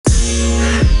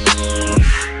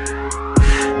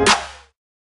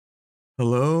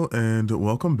Hello and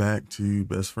welcome back to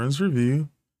Best Friends Review.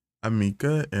 I'm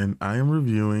Mika and I am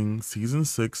reviewing season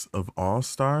 6 of All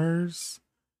Stars.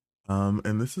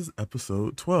 And this is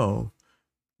episode 12.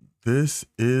 This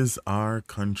is our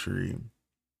country.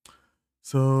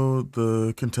 So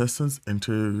the contestants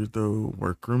enter the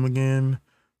workroom again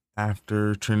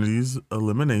after Trinity's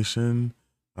elimination.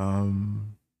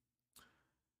 Um,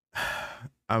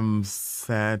 I'm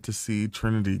sad to see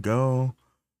Trinity go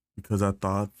because I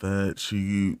thought that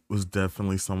she was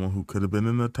definitely someone who could have been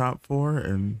in the top four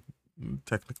and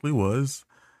technically was.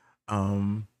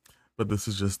 Um, but this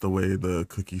is just the way the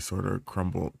cookie sort of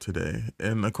crumbled today.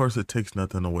 And of course, it takes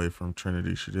nothing away from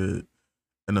Trinity. She did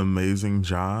an amazing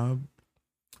job.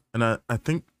 And I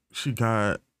think she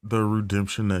got the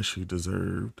redemption that she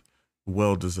deserved,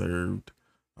 well deserved.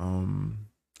 Um,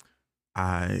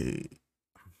 I,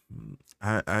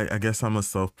 I guess I'm a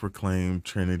self-proclaimed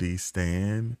Trinity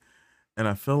stan, and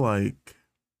I feel like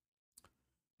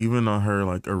even on her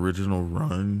like original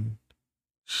run,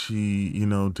 she,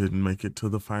 didn't make it to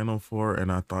the final four,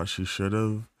 and I thought she should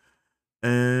have.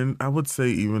 And I would say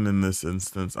even in this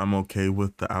instance, I'm okay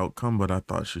with the outcome, but I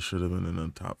thought she should have been in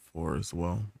the top four as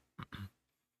well.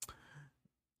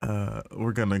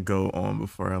 We're gonna go on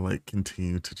before I like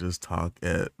continue to just talk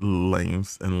at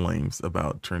lengths and lengths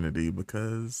about Trinity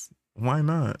because why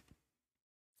not?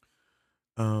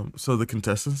 So the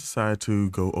contestants decided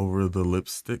to go over the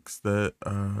lipsticks that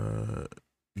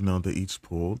they each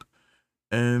pulled,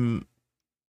 and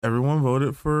everyone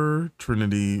voted for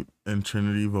Trinity, and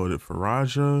Trinity voted for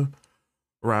Raja.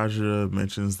 Raja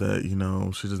mentions that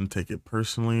she doesn't take it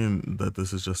personally, and that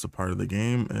this is just a part of the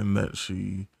game, and that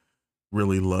she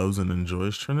really loves and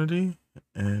enjoys Trinity.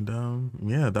 And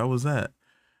yeah, that was that.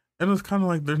 And it was kind of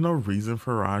like there's no reason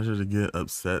for Raja to get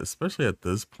upset, especially at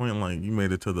this point. Like you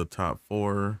made it to the top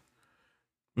four,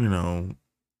 you know,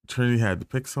 Trinity had to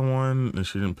pick someone and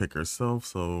she didn't pick herself,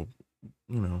 so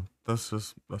that's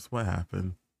what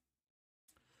happened.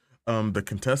 The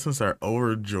contestants are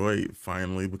overjoyed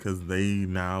finally because they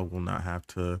now will not have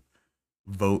to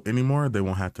vote anymore. They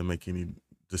won't have to make any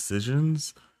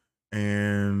decisions.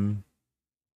 And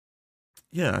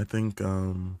yeah, I think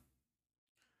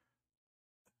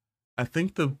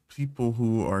the people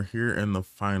who are here in the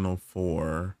final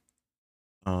four,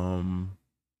 um,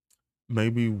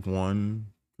 maybe one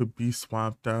could be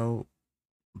swapped out,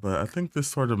 but I think this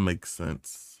sort of makes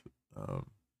sense.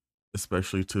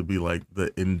 Especially to be like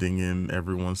the ending in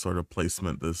everyone's sort of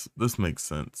placement. This makes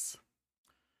sense.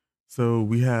 So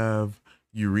we have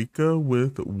Eureka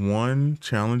with one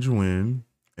challenge win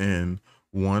and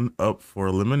one up for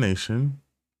elimination.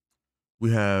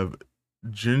 We have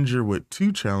Ginger with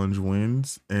two challenge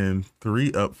wins and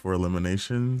three up for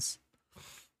eliminations.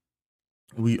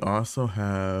 We also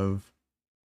have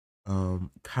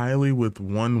Kylie with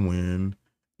one win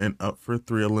and up for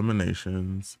three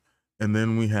eliminations. And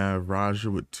then we have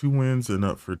Raja with two wins and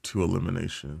up for two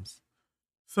eliminations.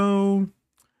 So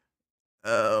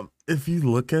if you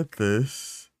look at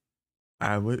this,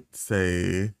 I would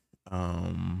say,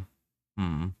 um,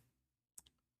 hmm,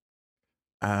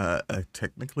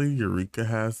 technically Eureka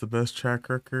has the best track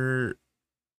record,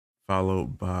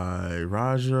 followed by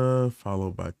Raja,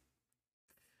 followed by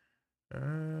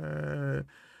uh,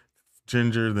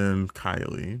 Ginger, then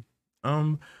Kylie.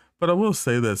 Um, but I will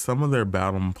say that some of their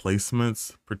bottom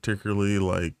placements, particularly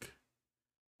like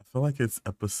I feel like it's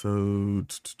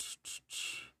episode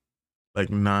like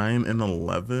 9 and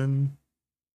 11.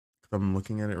 Cause I'm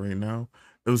looking at it right now.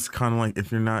 It was kind of like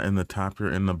if you're not in the top,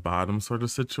 you're in the bottom sort of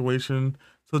situation.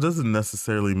 So it doesn't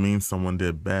necessarily mean someone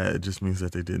did bad. It just means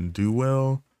that they didn't do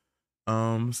well.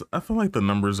 So I feel like the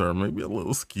numbers are maybe a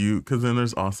little skewed because then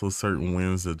there's also certain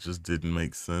wins that just didn't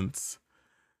make sense.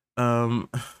 Um,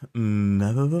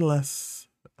 Nevertheless,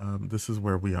 this is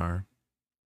where we are.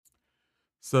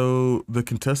 So the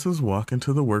contestants walk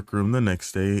into the workroom the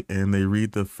next day and they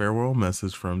read the farewell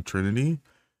message from Trinity.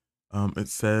 It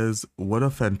says, "What a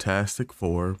fantastic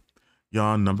four,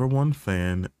 y'all number one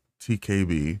fan,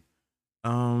 TKB."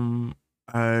 Um,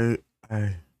 I,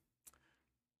 I,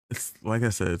 it's like I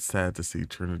said, it's sad to see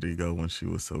Trinity go when she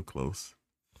was so close.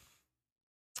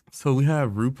 So we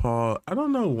have RuPaul. I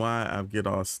don't know why I get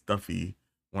all stuffy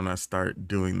when I start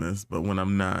doing this, but when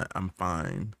I'm not, I'm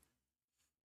fine.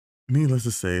 Needless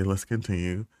to say, let's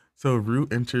continue. So Ru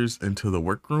enters into the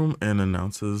workroom and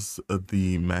announces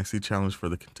the maxi challenge for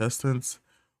the contestants,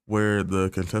 where the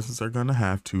contestants are gonna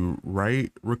have to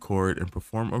write, record, and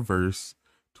perform a verse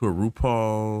to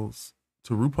RuPaul's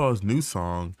new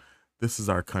song, "This Is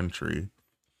Our Country."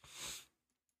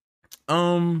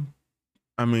 Um,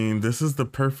 I mean, this is the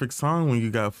perfect song when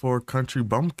you got four country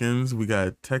bumpkins. We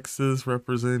got Texas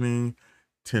representing,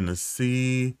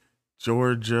 Tennessee,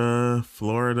 Georgia,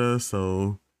 Florida.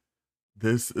 So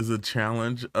this is a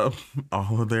challenge of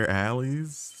all of their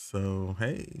alleys. So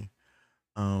hey.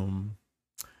 Um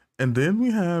and then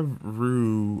we have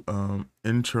Rue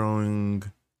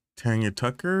introing Tanya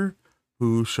Tucker,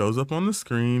 who shows up on the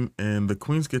screen and the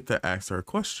queens get to ask her a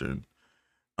question.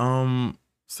 Um,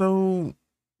 so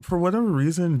for whatever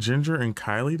reason, Ginger and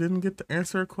Kylie didn't get to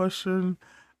answer a question.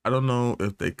 I don't know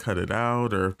if they cut it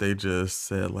out or if they just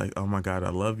said like, "Oh my God, I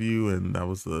love you," and that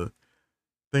was the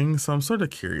thing. So I'm sort of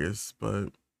curious, but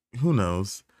who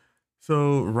knows?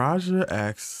 So Raja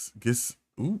asks, gets,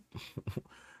 ooh.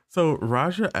 So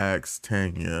Raja asks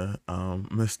Tanya,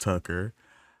 Miss Tucker,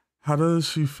 how does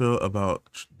she feel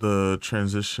about the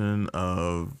transition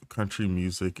of country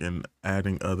music and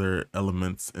adding other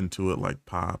elements into it like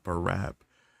pop or rap?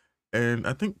 And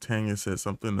I think Tanya said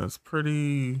something that's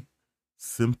pretty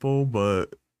simple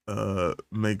but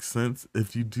makes sense.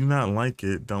 If you do not like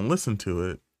it, don't listen to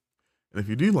it. And if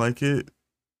you do like it,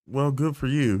 well, good for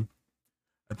you.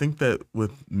 I think that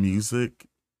with music,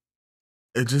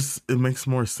 it makes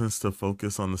more sense to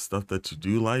focus on the stuff that you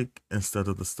do like instead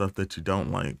of the stuff that you don't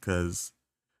like, because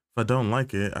if I don't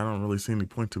like it, I don't really see any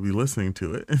point to be listening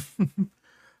to it.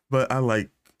 But I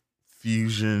like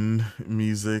fusion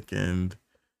music, and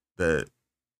that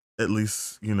at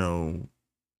least,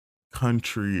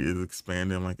 country is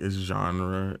expanding like its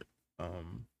genre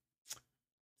um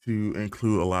to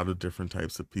include a lot of different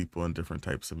types of people and different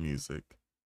types of music.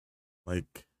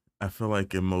 Like I feel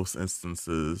like in most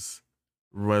instances,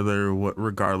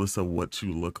 regardless of what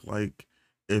you look like,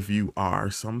 if you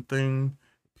are something,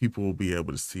 people will be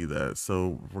able to see that.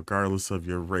 So regardless of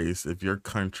your race, if you're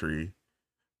country,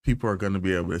 people are going to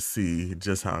be able to see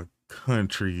just how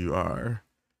country you are.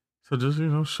 So just,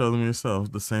 show them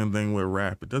yourself. The same thing with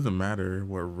rap. It doesn't matter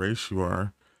what race you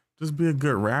are. Just be a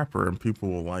good rapper and people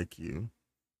will like you.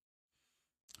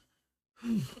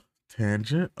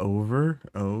 Tangent over.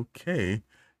 Okay.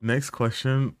 Next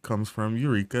question comes from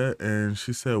Eureka, and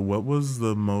she said, "What was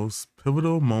the most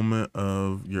pivotal moment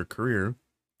of your career?"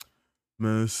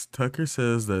 Miss Tucker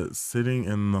says that sitting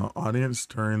in the audience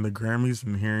during the Grammys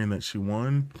and hearing that she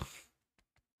won.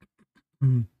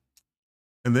 And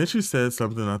then she said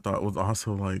something I thought was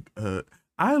also like,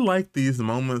 I like these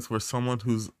moments where someone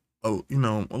who's, a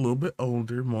little bit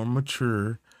older, more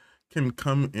mature, can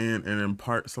come in and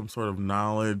impart some sort of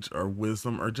knowledge or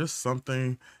wisdom or just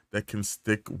something that can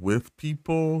stick with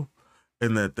people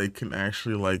and that they can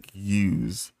actually like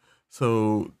use.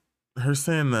 So her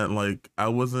saying that like I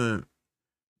wasn't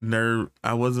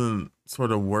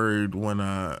sort of worried when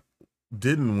I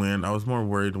didn't win. I was more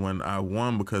worried when I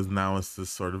won because now it's this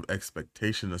sort of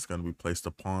expectation that's going to be placed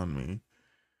upon me.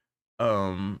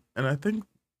 And I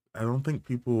don't think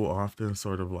people often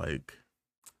sort of like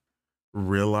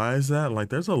realize that like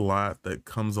there's a lot that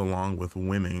comes along with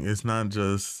winning. It's not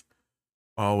just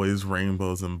always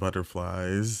rainbows and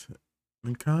butterflies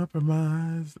and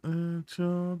compromise at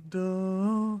your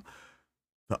door.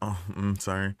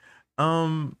 Sorry.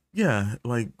 Yeah,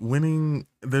 like winning,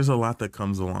 there's a lot that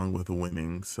comes along with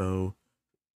winning. So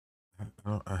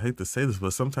I hate to say this,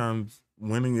 but sometimes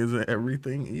winning isn't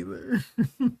everything either.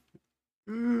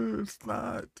 It's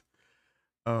not.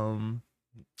 Um,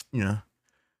 yeah.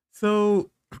 So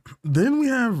then we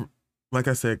have, like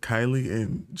I said, Kylie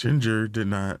and Ginger did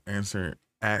not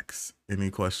ask any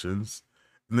questions.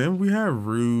 And then we have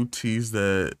Rue tease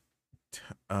that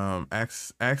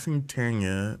asking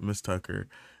Tanya, Miss Tucker,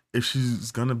 if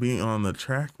she's gonna be on the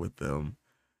track with them.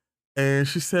 And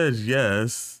she says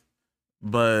yes,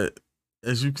 but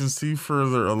as you can see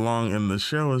further along in the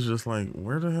show, it's just like,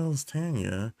 where the hell is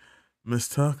Tanya, Miss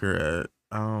Tucker at?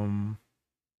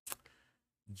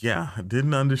 Yeah, I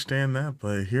didn't understand that,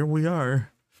 but here we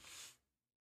are.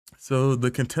 So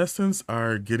the contestants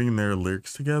are getting their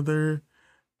lyrics together,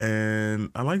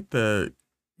 and I like that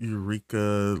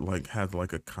Eureka like has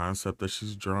like a concept that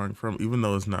she's drawing from, even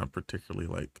though it's not particularly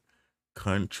like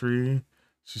country.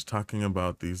 She's talking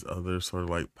about these other sort of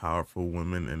like powerful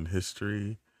women in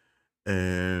history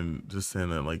and just saying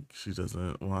that like she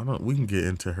doesn't, well, I don't, we can get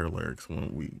into her lyrics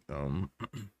when we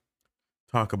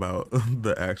talk about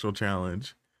the actual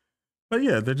challenge. But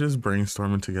yeah, they're just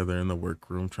brainstorming together in the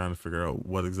workroom trying to figure out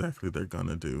what exactly they're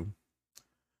gonna do.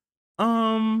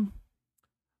 Um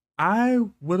I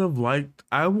would have liked,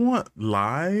 I want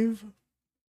live,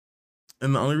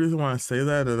 and the only reason why I say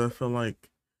that is I feel like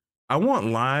I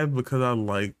want live because I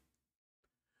like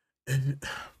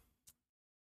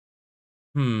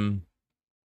hmm,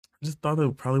 I just thought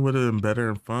it probably would have been better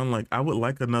and fun. Like I would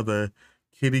like another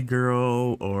Kitty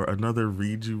Girl or another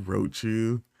Read You Wrote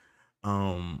You.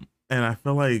 And I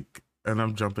feel like, and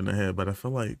I'm jumping ahead, but I feel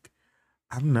like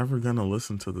I'm never gonna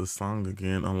listen to this song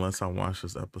again unless I watch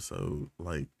this episode.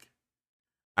 Like,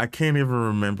 I can't even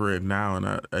remember it now, and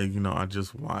I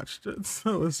just watched it,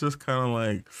 so it's just kind of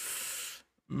like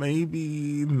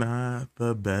maybe not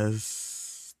the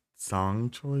best song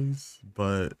choice,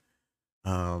 but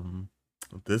um,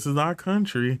 this is our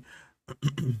country.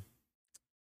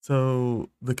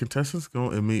 So the contestants go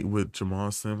and meet with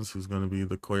Jamal Sims, who's going to be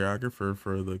the choreographer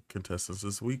for the contestants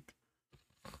this week.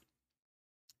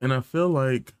 And I feel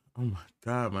like, oh my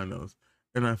god, my nose.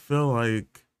 And mm,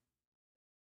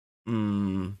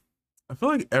 I feel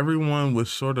like everyone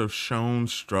was sort of shown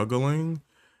struggling,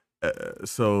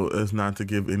 so as not to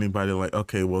give anybody like,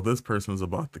 okay, well, this person's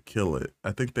about to kill it.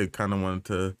 I think they kind of wanted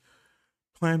to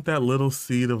plant that little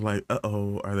seed of like,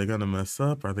 uh-oh, are they gonna mess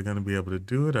up? Are they gonna be able to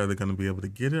do it? Are they gonna be able to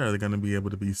get it? Are they gonna be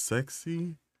able to be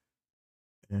sexy?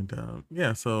 And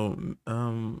yeah, so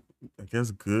I guess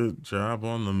good job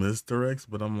on the misdirects,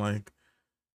 but I'm like,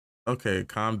 okay,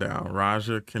 calm down.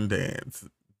 Raja can dance.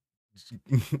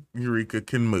 Eureka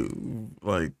can move.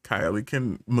 Like Kylie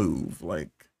can move.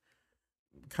 Like,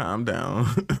 calm down.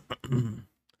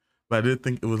 But I did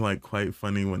think it was like quite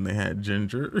funny when they had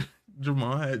Ginger.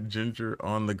 Jamal had Ginger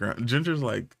on the ground. Ginger's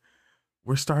like,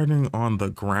 we're starting on the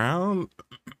ground.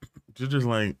 Ginger's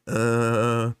like,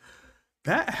 that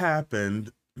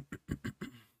happened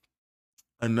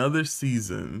another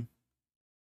season.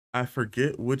 I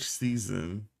forget which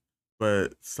season,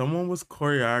 but someone was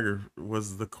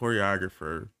the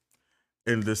choreographer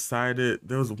and decided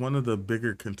there was one of the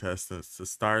bigger contestants to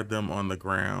start them on the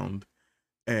ground,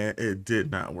 and it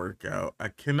did not work out. I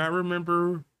cannot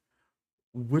remember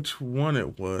which one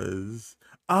it was.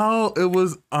 Oh, it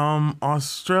was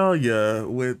Australia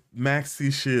with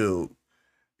Maxi Shield.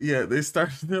 Yeah, they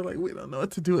started. They're like, we don't know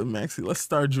what to do with Maxi. Let's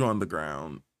start you on the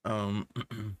ground.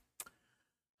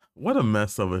 What a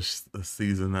mess of a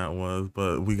season that was.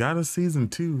 But we got a season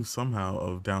 2 somehow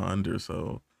of Down Under,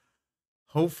 so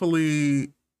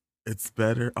hopefully it's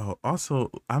better. Oh,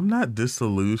 also, I'm not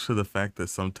disillusioned to the fact that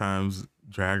sometimes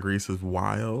Drag Race is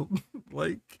wild.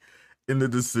 Like, in the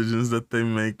decisions that they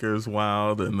make is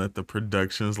wild, and that the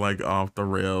production's like off the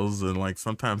rails, and like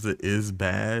sometimes it is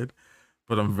bad,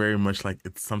 but I'm very much like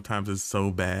it's so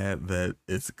bad that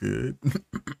it's good.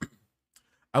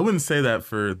 I wouldn't say that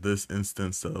for this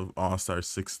instance of All Star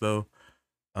 6 though.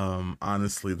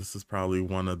 Honestly, this is probably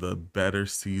one of the better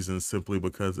seasons simply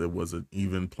because it was an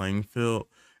even playing field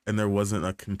and there wasn't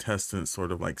a contestant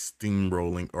sort of like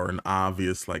steamrolling or an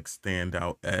obvious like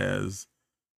standout as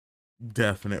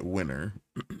definite winner.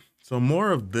 So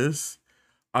more of this,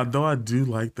 although I do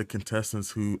like the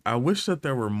contestants who I wish that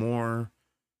there were more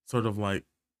sort of like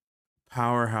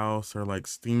powerhouse or like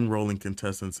steamrolling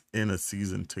contestants in a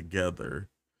season together.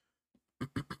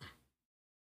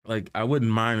 Like I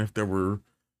wouldn't mind if there were,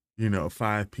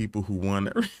 5 people who won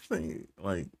everything.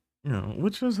 Like,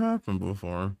 which has happened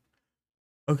before.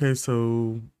 Okay,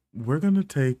 so we're gonna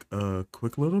take a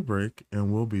quick little break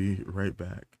and we'll be right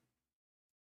back.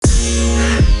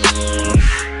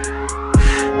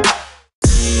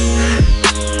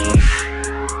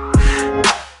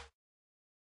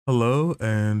 Hello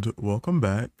and welcome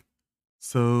back.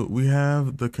 So we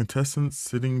have the contestants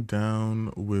sitting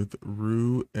down with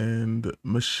Rue and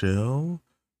Michelle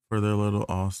for their little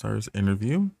All Stars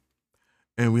interview.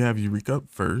 And we have Eureka up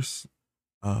first.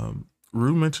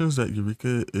 Rue mentions that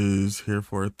Eureka is here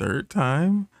for a third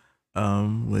time,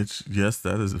 which, yes,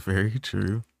 that is very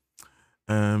true.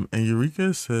 And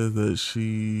Eureka says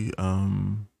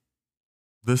that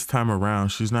this time around,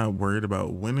 she's not worried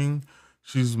about winning.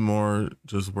 She's more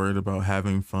just worried about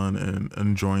having fun and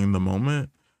enjoying the moment,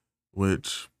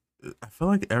 which I feel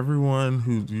like everyone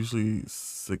who usually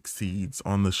succeeds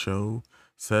on the show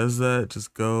says that.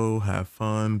 Just go, have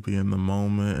fun, be in the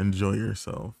moment, enjoy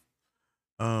yourself.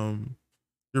 Um,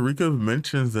 Eureka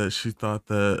mentions that she thought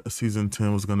that season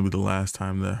 10 was going to be the last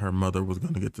time that her mother was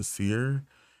going to get to see her.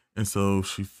 And so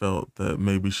she felt that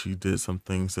maybe she did some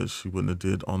things that she wouldn't have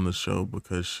did on the show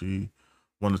because she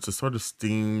wanted to sort of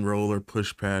steamroll or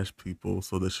push past people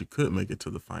so that she could make it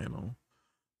to the final.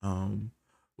 Um,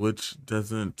 which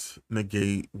doesn't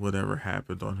negate whatever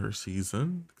happened on her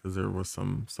season because there was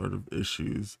some sort of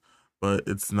issues. But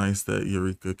it's nice that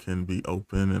Eureka can be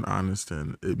open and honest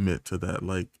and admit to that,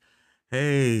 like,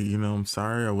 hey, I'm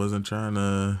sorry, I wasn't trying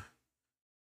to.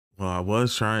 Well, I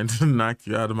was trying to knock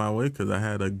you out of my way because I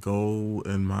had a goal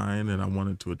in mind and I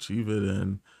wanted to achieve it,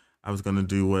 and I was going to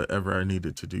do whatever I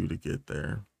needed to do to get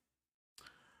there.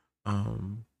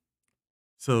 Um,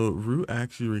 so Rue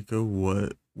asked Eureka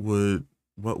what would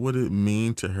what would it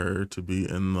mean to her to be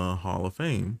in the Hall of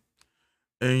Fame?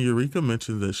 And Eureka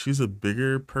mentioned that she's a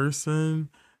bigger person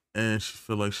and she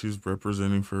feel like she's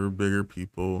representing for bigger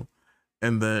people.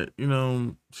 And that,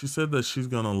 she said that she's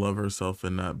gonna love herself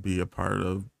and not be a part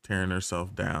of tearing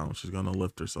herself down. She's gonna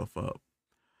lift herself up.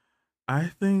 I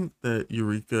think that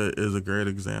Eureka is a great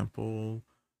example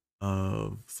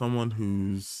of someone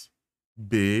who's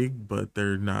big, but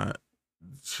they're not,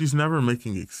 she's never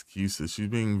making excuses. She's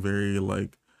being very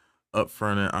like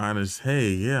upfront and honest. Hey,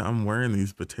 yeah, I'm wearing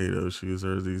these potato shoes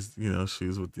or these,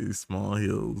 shoes with these small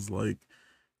heels. Like,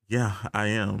 yeah, I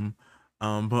am.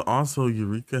 But also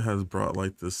Eureka has brought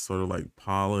like this sort of like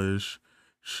polish.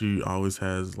 She always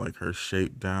has like her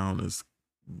shape down. Is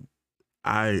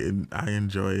I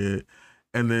enjoy it.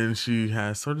 And then she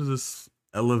has sort of this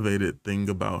elevated thing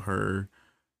about her,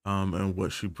 and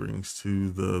what she brings to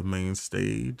the main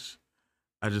stage.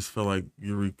 I just feel like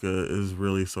Eureka is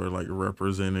really sort of like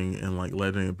representing and like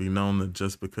letting it be known that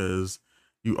just because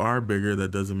you are bigger,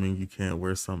 that doesn't mean you can't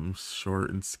wear something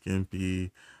short and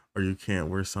skimpy or you can't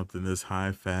wear something that's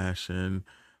high fashion.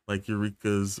 Like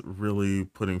Eureka's really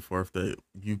putting forth that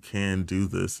you can do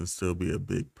this and still be a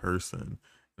big person.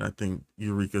 And I think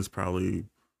Eureka's probably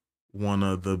one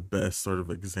of the best sort of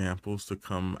examples to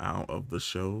come out of the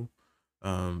show.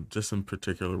 Just in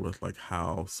particular with like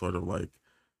how sort of like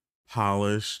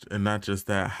polished and not just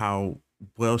that, how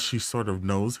well she sort of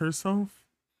knows herself.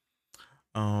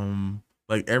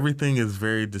 Like everything is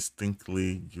very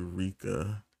distinctly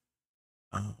Eureka.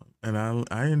 And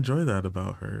I enjoy that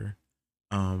about her.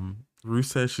 Ruth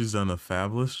says she's done a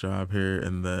fabulous job here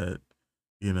and that,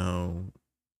 you know,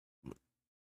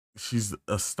 she's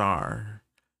a star.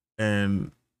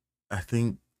 And I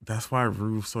think that's why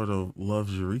Ruth sort of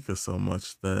loves Eureka so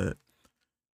much, that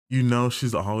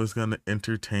she's always gonna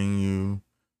entertain you.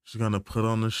 She's gonna put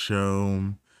on a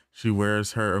show. She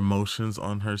wears her emotions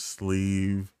on her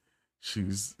sleeve.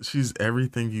 She's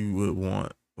everything you would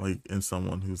want, like in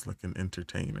someone who's like an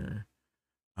entertainer.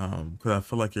 Because I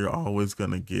feel like you're always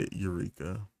gonna get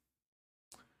Eureka.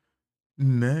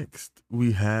 Next,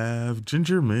 we have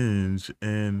Ginger Minge,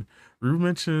 and Rue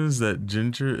mentions that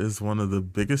Ginger is one of the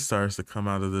biggest stars to come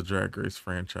out of the Drag Race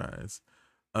franchise.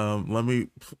 Let me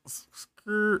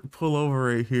pull over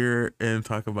right here and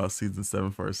talk about season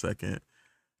 7 for a second.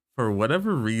 For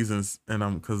whatever reasons,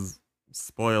 and because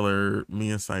spoiler,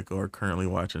 me and Psycho are currently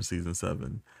watching season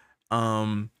 7.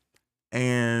 Um,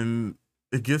 and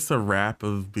it gets a rap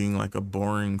of being like a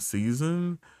boring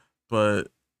season, but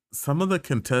some of the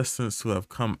contestants who have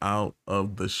come out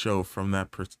of the show from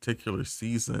that particular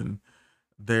season,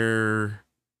 they're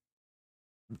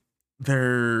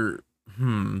they're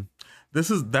hmm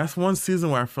that's one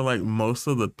season where I feel like most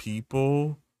of the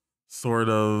people sort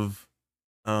of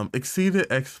exceeded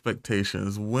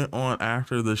expectations, went on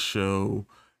after the show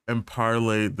and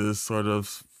parlayed this sort of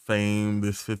fame,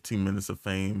 this 15 minutes of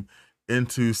fame,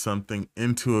 into something,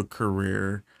 into a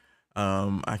career.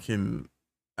 I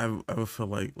would feel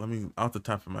like, let me, off the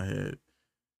top of my head,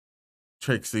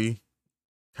 Trixie,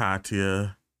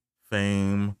 Katya,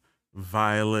 Fame,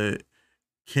 Violet,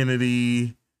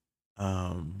 Kennedy,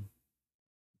 um,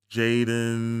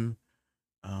 Jaden,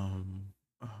 I'm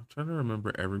trying to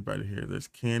remember everybody here. There's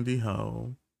Candy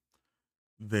Ho,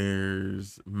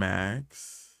 there's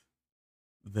Max,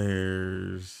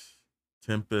 there's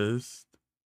Tempest,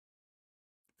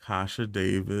 Kasha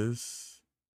Davis.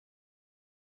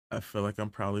 I feel like I'm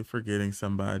probably forgetting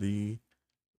somebody,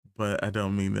 but I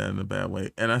don't mean that in a bad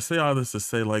way. And I say all this to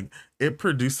say, like, it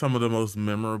produced some of the most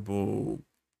memorable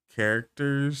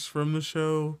characters from the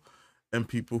show and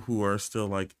people who are still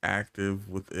like active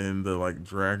within the like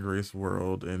drag race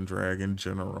world and drag in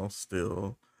general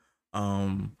still.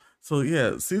 So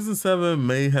yeah, season 7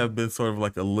 may have been sort of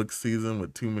like a look season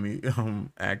with too many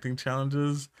acting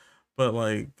challenges, but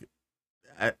like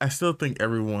I still think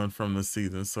everyone from the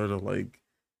season sort of like,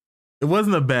 it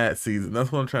wasn't a bad season. That's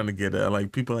what I'm trying to get at.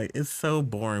 Like people are like, it's so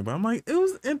boring, but I'm like, it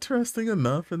was interesting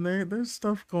enough, and there's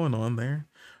stuff going on there.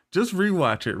 Just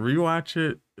rewatch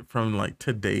it from like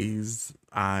today's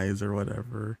eyes or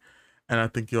whatever, and I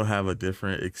think you'll have a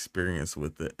different experience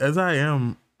with it. As I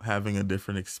am having a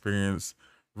different experience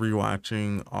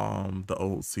rewatching the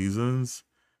old seasons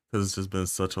because it's just been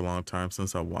such a long time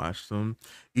since I watched them.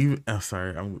 Even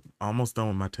sorry, I'm almost done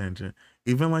with my tangent.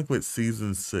 Even like with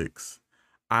season 6.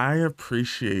 I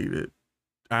appreciate it.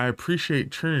 I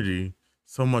appreciate Trinity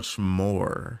so much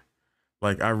more.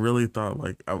 Like I really thought,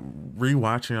 like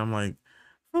rewatching, I'm like,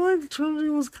 I feel like Trinity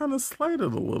was kind of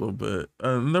slighted a little bit.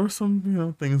 And there were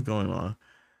some, things going on.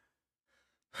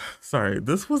 Sorry,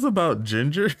 this was about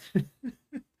Ginger.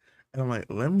 And I'm like,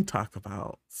 let me talk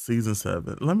about season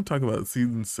 7. Let me talk about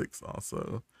season 6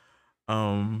 also.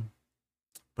 Um,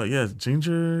 but yeah,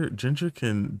 Ginger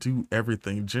can do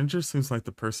everything. Ginger seems like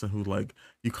the person who like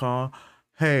you call,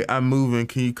 hey, I'm moving.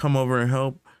 Can you come over and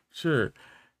help? Sure.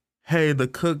 Hey, the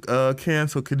cook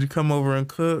canceled. Could you come over and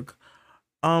cook?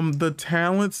 The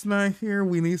talent's not here.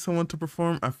 We need someone to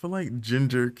perform. I feel like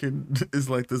Ginger can is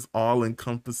like this all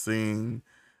encompassing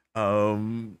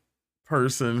um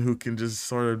person who can just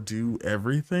sort of do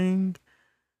everything.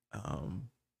 Um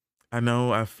I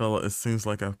know I felt it seems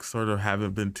like I sort of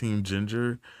haven't been team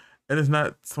Ginger. And it's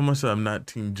not so much that I'm not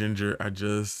team Ginger.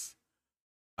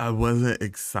 I wasn't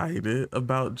excited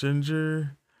about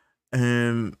Ginger.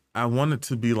 And I wanted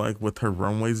to be like with her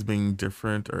runways being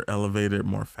different or elevated,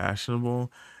 more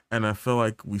fashionable. And I feel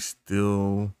like we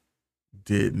still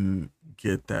didn't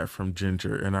get that from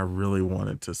Ginger. And I really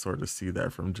wanted to sort of see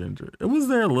that from Ginger. It was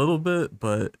there a little bit,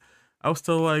 but I was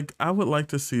still like, I would like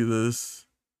to see this,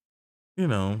 you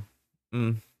know.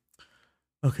 Mm.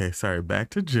 Okay, sorry, back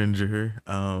to Ginger.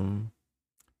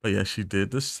 But yeah, she did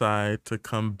decide to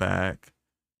come back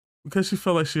because she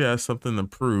felt like she had something to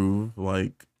prove.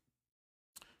 Like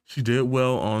she did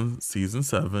well on season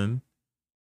 7,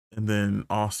 and then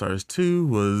All Stars 2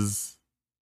 was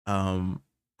um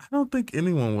I don't think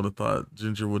anyone would have thought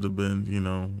Ginger would have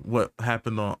been, what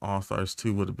happened on All Stars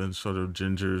 2 would have been sort of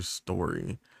Ginger's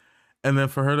story. And then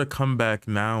for her to come back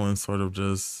now and sort of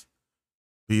just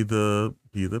be the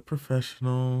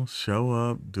professional, show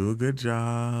up, do a good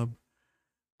job.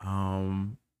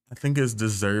 I think it's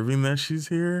deserving that she's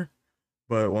here.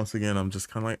 But once again, I'm just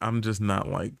kind of like I'm just not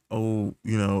like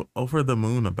over the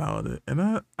moon about it, and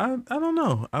I don't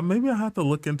know. Maybe I have to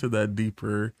look into that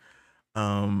deeper,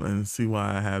 and see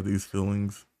why I have these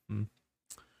feelings.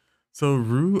 So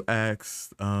Rue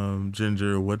asks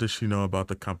Ginger, what does she know about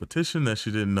the competition that she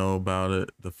didn't know about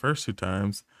it the first 2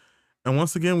 times? And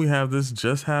once again, we have this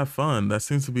just have fun. That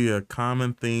seems to be a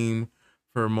common theme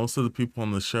for most of the people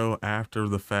on the show after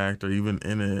the fact or even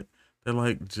in it. They're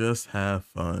like, just have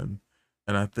fun.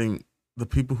 And I think the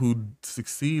people who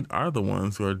succeed are the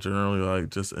ones who are generally like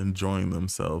just enjoying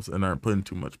themselves and aren't putting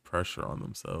too much pressure on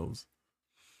themselves.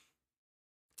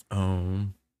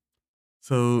 Um,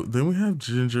 so then we have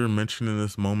Ginger mentioning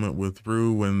this moment with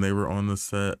Rue when they were on the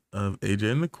set of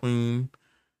AJ and the Queen.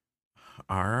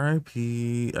 RIP.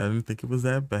 I didn't think it was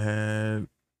that bad.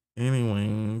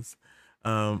 Anyways,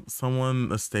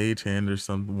 someone, a stagehand or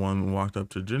someone, walked up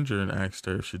to Ginger and asked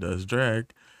her if she does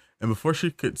drag. And before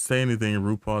she could say anything,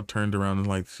 RuPaul turned around and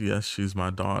like, yes, she's my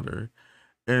daughter.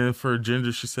 And for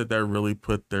Ginger, she said that really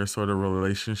put their sort of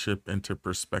relationship into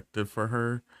perspective for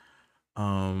her.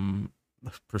 Um,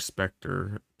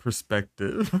 perspective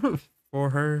for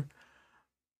her.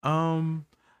 Um,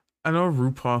 I know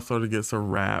RuPaul sort of gets a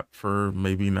rap for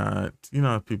maybe not,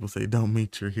 people say don't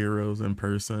meet your heroes in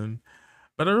person.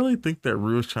 But I really think that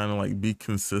Ru is trying to like be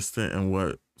consistent in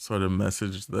what sort of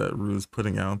message that Ru is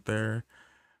putting out there.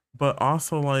 But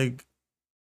also like,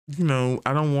 I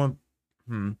don't want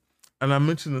and I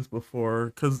mentioned this before,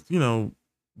 because,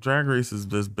 Drag Race is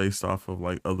just based off of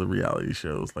like other reality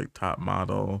shows like Top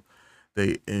Model.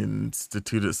 They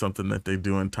instituted something that they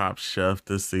do in Top Chef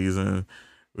this season.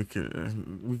 We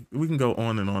can go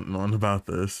on and on and on about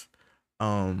this.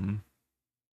 Um,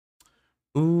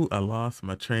 ooh, I lost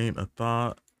my train of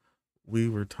thought. We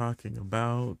were talking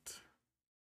about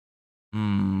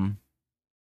hmm.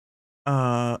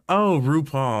 Oh,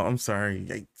 RuPaul. I'm sorry.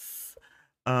 Yikes.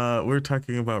 We're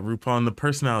talking about RuPaul and the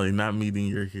personality, not meeting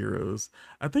your heroes.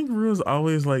 I think Ru is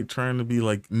always like trying to be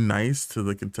like nice to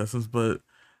the contestants, but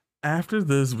after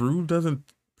this, Ru doesn't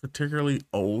particularly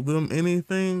owe them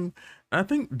anything. I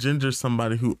think Ginger's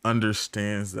somebody who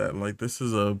understands that. Like this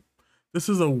is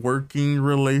a working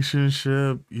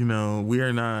relationship. We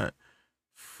are not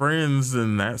friends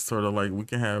and that sort of like we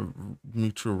can have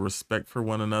mutual respect for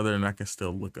one another and I can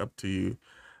still look up to you.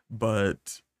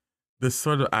 But this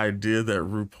sort of idea that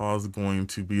RuPaul's going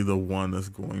to be the one that's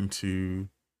going to,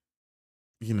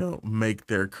 make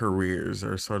their careers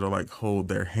or sort of like hold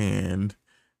their hand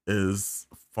is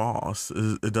false.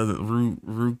 It doesn't.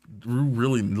 Ru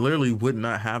really, literally would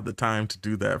not have the time to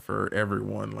do that for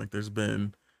everyone. Like, there's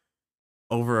been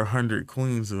over 100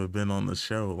 queens who have been on the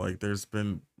show. Like, there's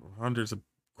been hundreds of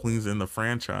queens in the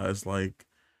franchise. Like,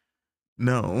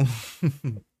 no.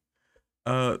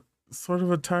 uh, Sort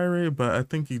of a tirade, but I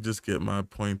think you just get my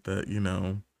point that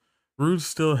Rouge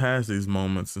still has these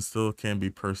moments and still can be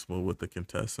personal with the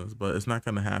contestants, but it's not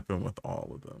going to happen with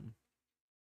all of them.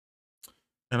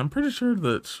 And I'm pretty sure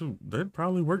that they'd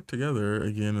probably work together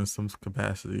again in some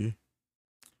capacity.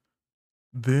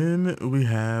 Then we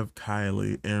have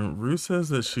Kylie, and Rue says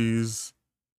that she's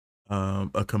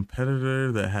a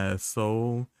competitor that has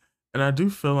soul. And I do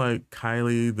feel like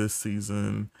Kylie this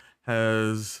season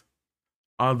has,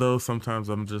 although sometimes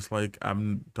I'm just like,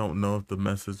 don't know if the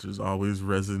message is always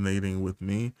resonating with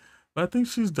me, but I think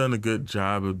she's done a good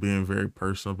job of being very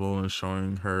personable and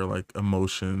showing her like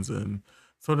emotions and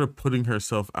sort of putting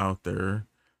herself out there.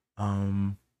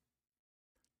 Um,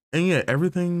 and yeah,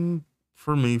 everything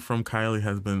for me from Kylie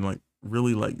has been like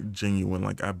really like genuine.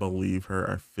 Like I believe her,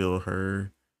 I feel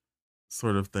her,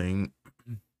 sort of thing.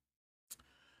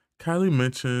 Kylie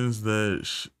mentions that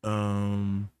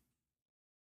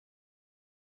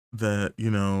that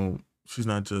she's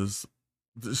not just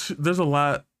there's a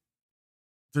lot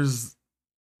there's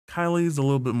Kylie's a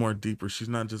little bit more deeper. She's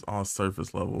not just all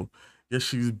surface level. Yes,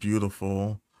 she's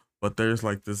beautiful, but there's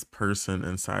like this person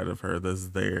inside of her that's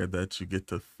there that you get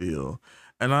to feel.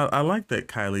 And I like that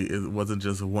Kylie wasn't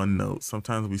just one note.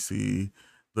 Sometimes we see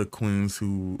the queens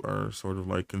who are sort of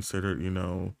like considered,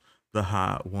 the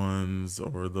hot ones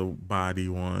or the body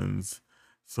ones,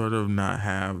 sort of not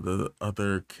have the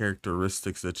other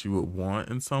characteristics that you would want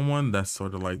in someone. That's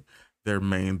sort of like their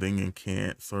main thing and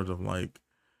can't sort of like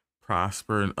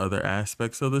prosper in other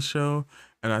aspects of the show.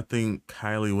 And I think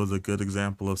Kylie was a good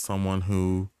example of someone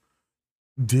who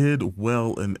did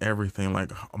well in everything.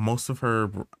 Like most of her,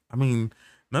 I mean,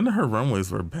 none of her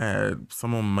runways were bad.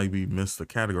 Some of them maybe missed the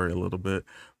category a little bit,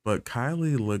 but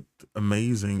Kylie looked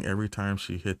amazing every time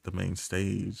she hit the main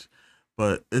stage.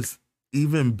 But it's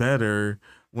even better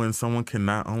when someone can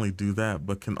not only do that,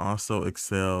 but can also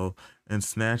excel in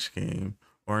Snatch Game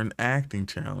or an acting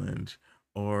challenge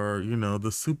or,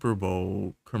 the Super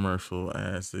Bowl commercial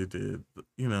as they did,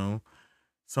 you know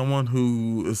someone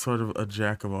who is sort of a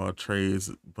jack of all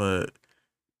trades, but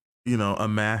a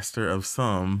master of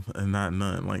some and not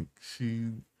none. Like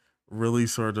she really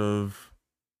sort of,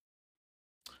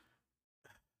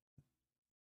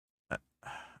 I,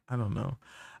 I don't know.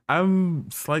 I'm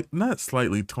not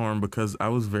slightly torn because I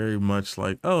was very much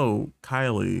like, oh,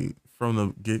 Kylie from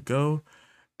the get go,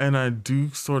 and I do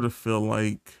sort of feel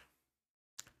like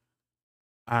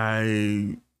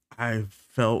I I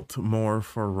felt more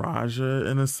for Raja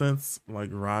in a sense. Like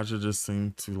Raja just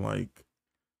seemed to like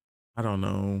I don't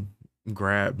know,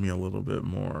 grab me a little bit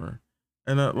more.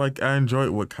 And like I enjoyed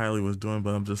what Kylie was doing,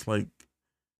 but I'm just like,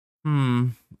 hmm,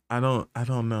 I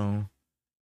don't know.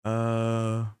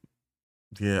 Uh,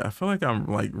 yeah, I feel like I'm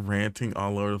like ranting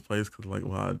all over the place because like,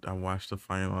 well, I watched the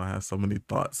final. I have so many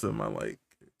thoughts in my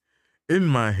in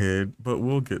my head, but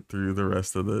we'll get through the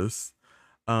rest of this.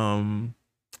 Um,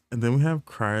 and then we have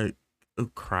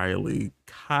Kylie.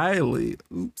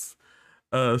 Oops.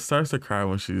 Starts to cry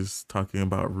when she's talking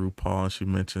about RuPaul, and she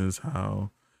mentions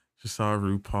how she saw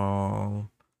RuPaul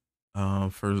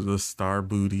for the Star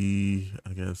Booty,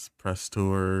 I guess, press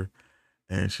tour,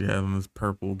 and she had on this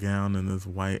purple gown and this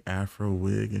white afro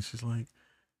wig, and she's like,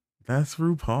 "That's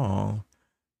RuPaul."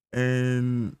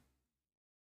 And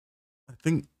I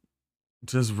think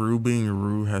just Ru being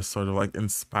Ru has sort of like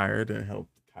inspired and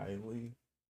helped Kylie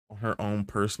on her own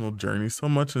personal journey so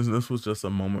much, and this was just a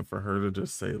moment for her to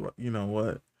just say, like, you know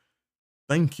what,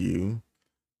 thank you.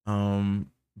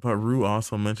 But Rue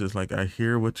also mentions like I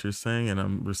hear what you're saying and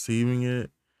I'm receiving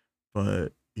it,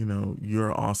 but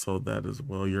you're also that as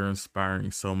well. You're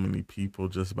inspiring so many people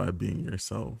just by being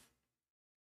yourself.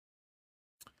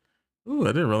 Ooh, I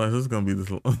didn't realize this was gonna be this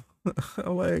long.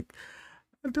 I'm like,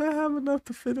 do I have enough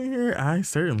to fit in here? I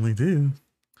certainly do.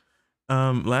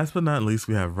 Last but not least,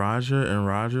 we have Raja, and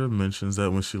Raja mentions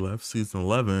that when she left season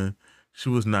 11, she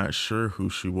was not sure who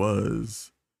she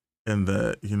was, and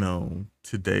that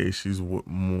today she's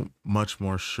much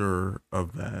more sure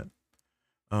of that.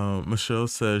 Michelle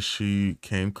says she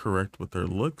came correct with her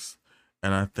looks,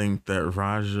 and I think that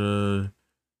Raja,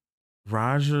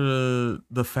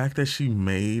 the fact that she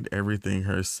made everything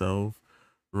herself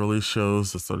really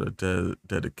shows the sort of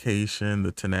dedication,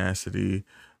 the tenacity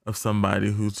of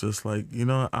somebody who's just like,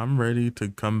 I'm ready to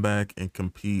come back and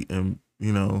compete and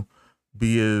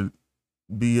be a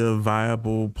be a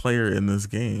viable player in this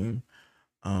game.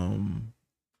 Um,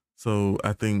 so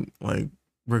I think like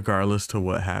regardless to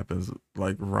what happens,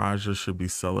 like Raja should be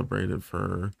celebrated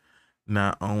for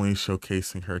not only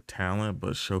showcasing her talent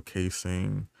but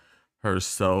showcasing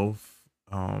herself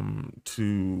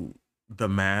to the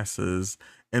masses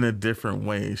in a different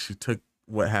way. She took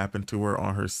what happened to her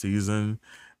on her season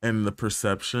and the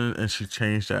perception and she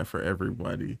changed that for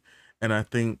everybody. And I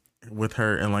think with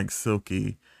her and like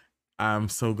Silky, I'm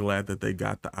so glad that they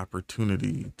got the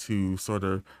opportunity to sort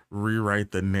of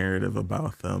rewrite the narrative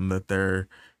about them, that they're,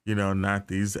 not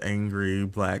these angry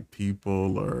black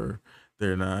people or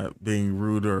They're not being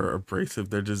rude or abrasive.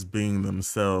 They're just being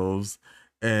themselves.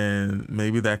 And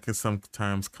maybe that can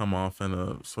sometimes come off in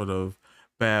a sort of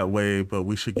bad way, but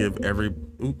we should give everybody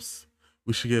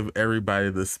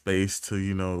the space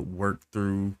to, work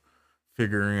through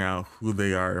figuring out who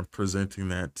they are and presenting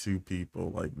that to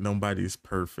people. Like nobody's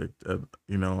perfect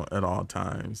at all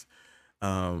times.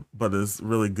 But it's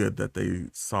really good that they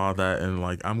saw that and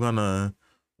like I'm gonna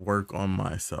work on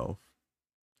myself.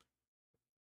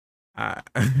 I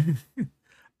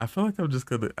I feel like I'm just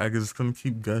gonna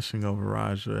keep gushing over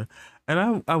Raja.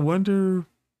 And I wonder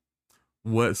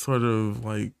what sort of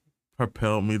like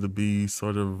propelled me to be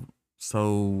sort of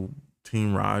so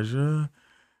team Raja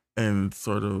and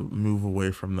sort of move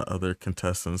away from the other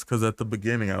contestants. Cause at the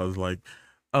beginning I was like,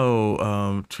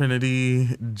 oh, Trinity,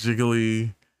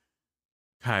 Jiggly,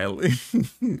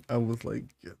 Kylie. I was like,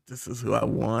 yeah, this is who I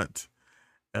want.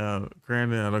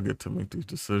 Granted, I don't get to make these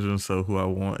decisions, so who I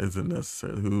want isn't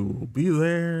necessarily who will be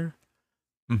there.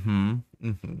 Mm-hmm.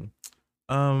 Mm-hmm.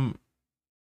 Um,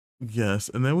 yes,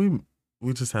 and then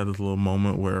we just had this little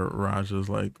moment where Raja's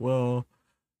like, well,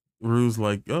 Rue's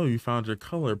like, oh, you found your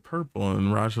color purple,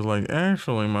 and Raja's like,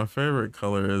 actually, my favorite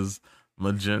color is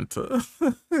magenta.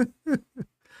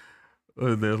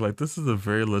 And they're like, this is a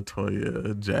very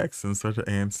Latoya Jackson sort of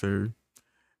answer.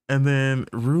 And then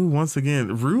Rue once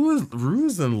again,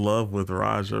 Rue's in love with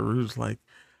Raja. Rue's like,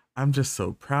 I'm just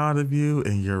so proud of you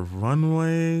and your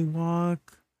runway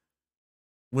walk,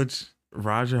 which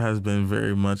Raja has been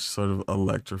very much sort of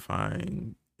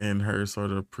electrifying in her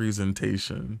sort of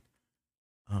presentation.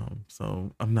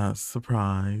 So I'm not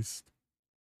surprised.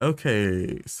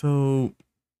 Okay, so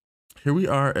here we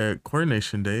are at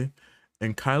coordination day,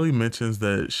 and Kylie mentions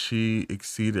that she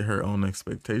exceeded her own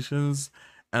expectations.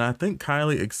 And I think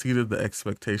Kylie exceeded the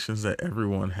expectations that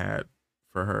everyone had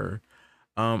for her.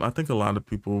 I think a lot of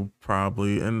people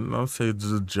probably, and I'll say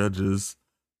the judges,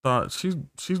 thought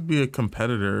she'd be a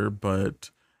competitor,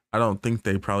 but I don't think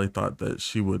they probably thought that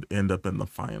she would end up in the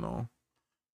final.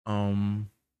 Um,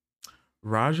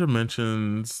 Raja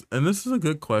mentions, and this is a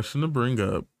good question to bring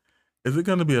up, is it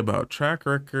going to be about track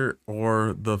record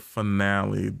or the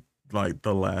finale, like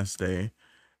the last day?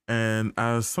 And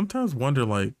I sometimes wonder,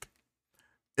 like,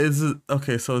 is it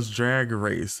okay? So it's drag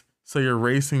race. So you're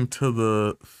racing to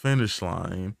the finish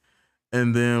line,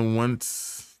 and then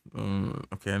once,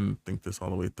 okay, I didn't think this all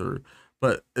the way through,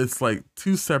 but it's like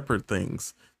two separate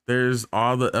things. There's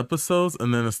all the episodes,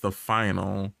 and then it's the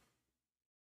final.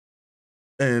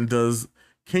 And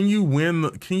can you win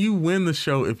the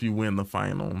show if you win the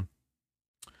final?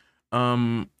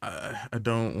 I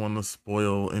don't want to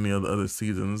spoil any of the other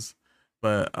seasons,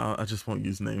 but I just won't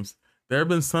use names. There have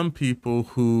been some people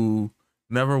who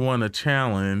never won a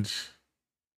challenge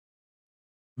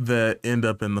that end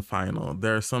up in the final.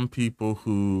 There are some people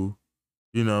who,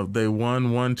 they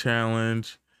won one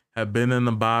challenge, have been in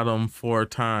the bottom 4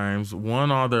 times,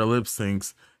 won all their lip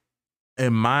syncs.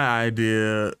 In my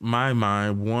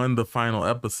mind, won the final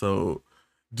episode.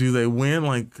 Do they win?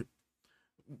 Like,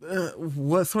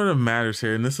 what sort of matters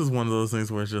here? And this is one of those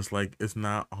things where it's just like it's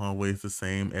not always the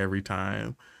same every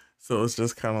time, so it's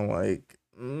just kind of like,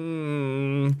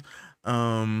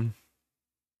 um.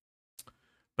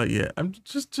 But yeah, I'm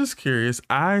just curious.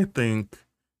 I think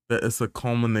that it's a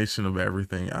culmination of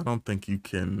everything. I don't think you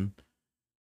can.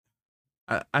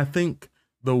 I think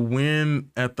the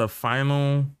win at the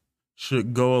final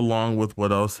should go along with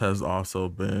what else has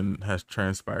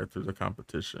transpired through the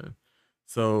competition.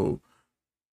 So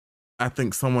I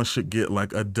think someone should get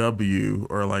like a W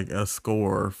or like a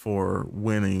score for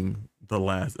winning the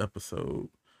last episode.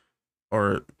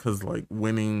 Or because like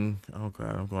winning, oh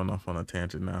god, I'm going off on a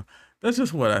tangent now. That's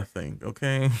just what I think,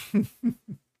 okay?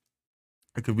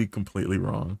 I could be completely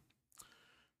wrong.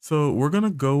 So we're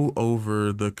gonna go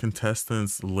over the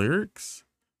contestants' lyrics.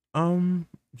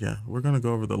 Yeah, we're gonna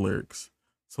go over the lyrics.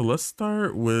 So let's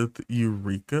start with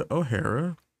Eureka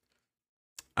O'Hara.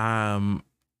 Um,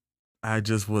 I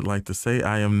just would like to say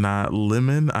I am not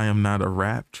Lemon. I am not a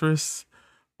raptress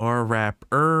or a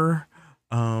rapper.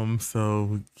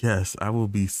 So yes, I will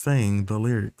be saying the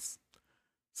lyrics.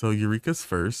 So Eureka's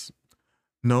first.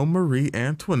 No Marie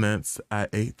Antoinette's, I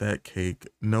ate that cake.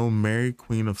 No Mary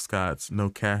Queen of Scots, no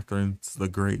Catherine's the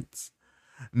Greats.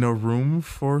 No room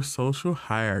for social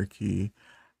hierarchy.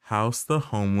 House the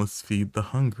homeless, feed the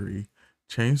hungry.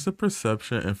 Change the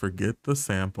perception and forget the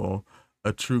sample.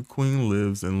 A true queen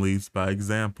lives and leads by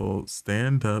example.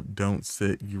 Stand up, don't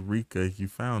sit. Eureka, you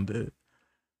found it.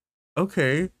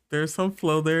 Okay, there's some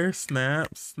flow there.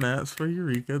 Snaps for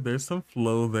Eureka. There's some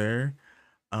flow there.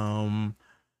 Um,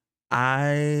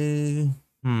 I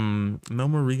no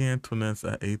Marie Antoinette's.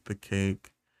 I ate the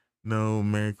cake. No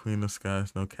Mary Queen of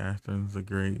Skies, no Catherine the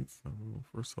Great, no rule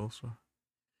for social.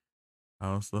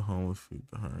 House the homeless, feed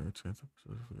the hungry, chance of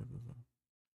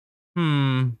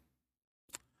Hmm.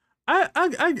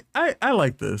 I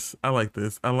like this. I like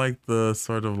this. I like the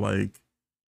sort of like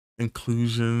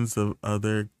inclusions of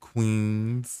other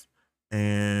queens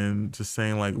and just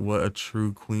saying like what a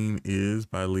true queen is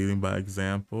by leading by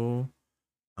example.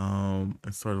 And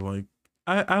sort of like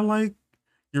I like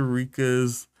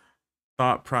Eureka's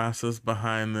thought process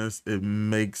behind this. It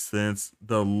makes sense.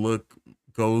 The look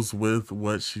goes with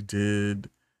what she did.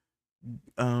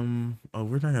 Oh,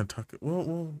 we're not gonna talk.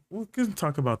 We can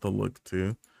talk about the look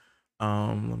too.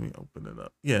 Let me open it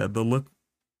up. Yeah, the look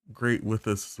great with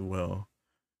this as well.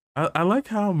 I like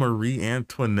how Marie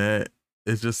Antoinette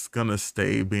is just gonna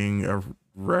stay being a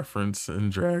reference in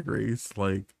Drag Race.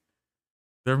 Like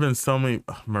there have been so many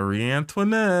Marie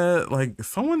Antoinette. Like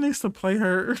someone needs to play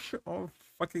her on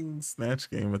fucking Snatch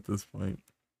Game at this point.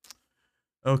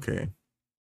 Okay.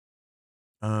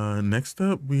 Next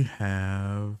up we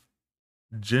have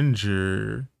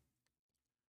Ginger.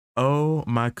 Oh,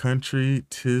 my country,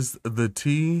 'tis the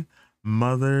tea,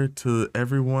 mother to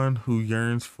everyone who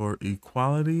yearns for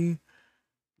equality.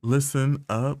 Listen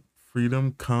up,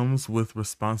 freedom comes with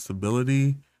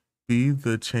responsibility. Be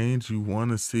the change you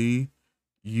want to see.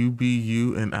 You be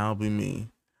you and I'll be me.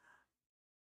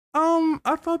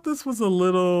 I thought this was a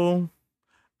little.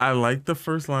 I like the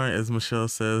first line as Michelle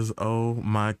says, "Oh,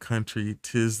 my country,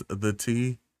 'tis the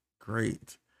tea."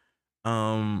 Great.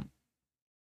 Um,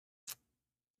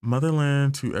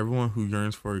 Motherland to everyone who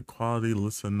yearns for equality,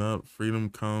 listen up. Freedom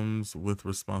comes with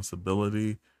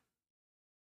responsibility.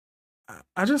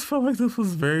 I just felt like this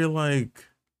was very like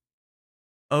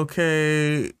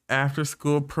okay, after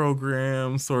school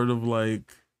program, sort of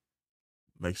like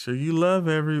make sure you love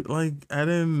every like I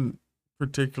didn't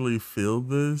particularly feel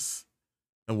this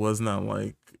and was not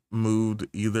like moved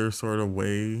either sort of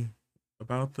way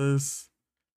about this.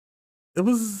 It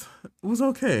was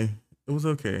okay. It was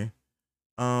okay.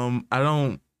 I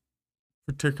don't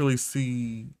particularly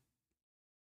see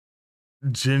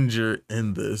Ginger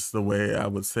in this the way I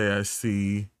would say I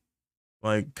see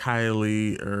like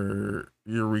Kylie or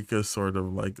Eureka sort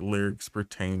of like lyrics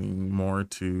pertaining more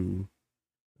to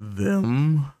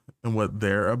them and what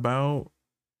they're about.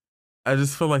 I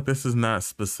just feel like this is not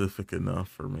specific enough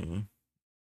for me.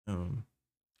 Um,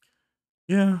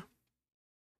 yeah.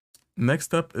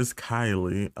 Next up is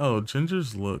Kylie. Oh,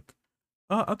 Ginger's look.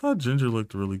 I thought Ginger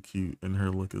looked really cute in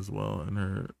her look as well, and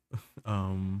her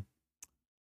um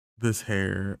this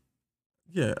hair.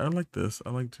 Yeah, I like this. I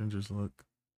like Ginger's look.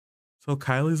 So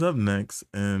Kylie's up next,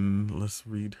 and let's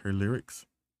read her lyrics.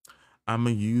 I'ma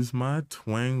use my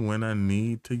twang when I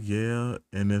need to yell,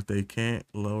 and if they can't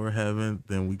lower heaven,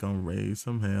 then we gonna raise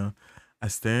some hell. I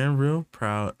stand real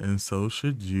proud, and so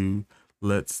should you.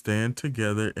 Let's stand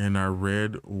together in our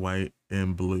red, white,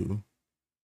 and blue.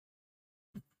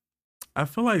 I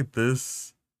feel like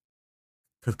this,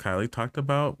 because Kylie talked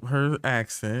about her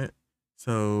accent,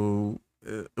 so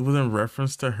it was in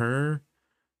reference to her.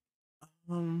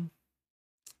 Um,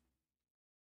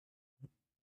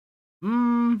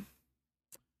 mm,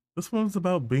 this one's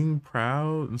about being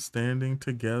proud and standing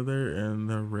together in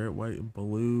the red, white, and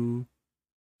blue.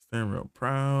 Stand real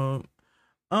proud.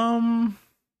 Um,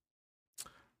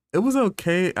 it was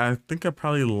okay. I think I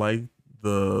probably liked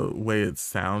the way it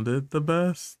sounded the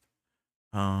best.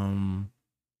 Um,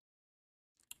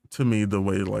 to me, the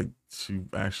way like she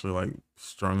actually like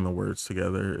strung the words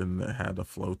together and it had a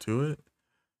flow to it.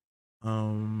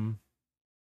 Um,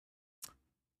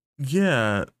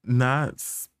 yeah, not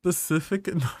specific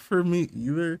enough for me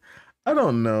either. I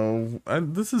don't know.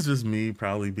 This is just me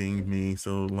probably being me,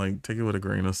 so like take it with a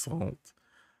grain of salt.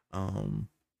 Um,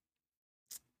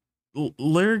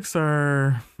 lyrics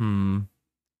are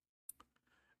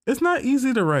it's not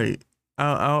easy to write.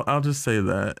 I'll just say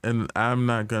that, and I'm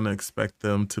not gonna expect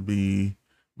them to be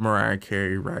Mariah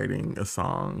Carey writing a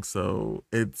song, so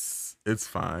it's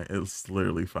fine. It's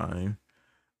literally fine.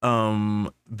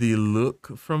 The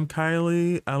look from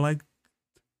Kylie, I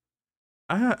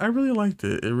really liked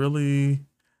it. It really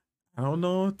I don't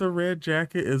know if the red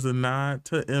jacket is a nod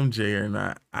to MJ or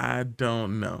not. I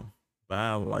don't know, but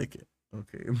I like it.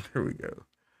 Okay, there we go.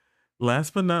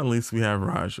 Last but not least, we have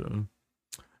Raja.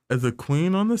 As a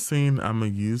queen on the scene, I'ma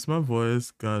use my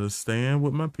voice. Gotta stand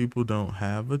with my people, don't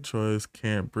have a choice.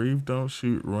 Can't breathe, don't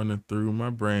shoot, running through my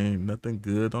brain. Nothing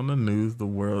good on the news,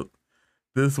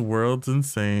 this world's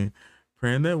insane.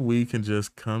 Praying that we can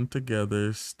just come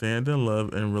together, stand in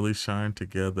love, and really shine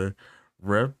together.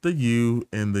 Rep the U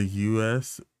in the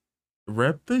US,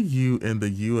 rep the U in the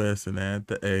US and add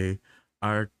the A.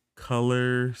 Our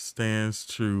color stands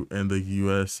true in the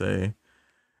USA.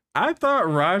 I thought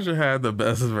Raja had the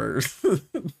best verse.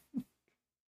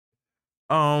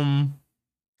 um,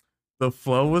 the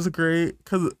flow was great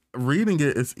because reading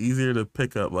it is easier to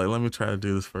pick up. Like, let me try to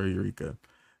do this for Eureka.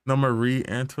 No Marie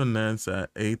Antoinette's at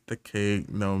ate the cake.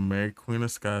 No Mary Queen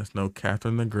of Scots. No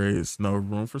Catherine the Great. No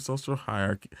room for social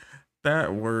hierarchy.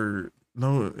 That word,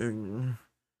 no.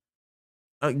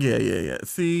 Yeah.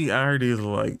 See, I already was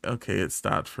like, okay, it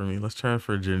stopped for me. Let's try it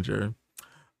for Ginger.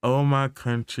 Oh, my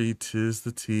country, 'tis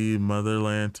the tea,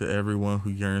 motherland to everyone who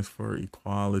yearns for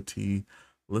equality.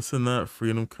 Listen up,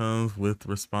 freedom comes with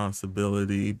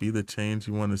responsibility. Be the change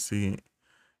you want to see.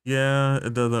 Yeah,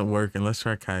 it doesn't work. And let's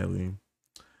try Kylie.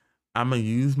 I'ma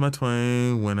use my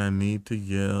twang when I need to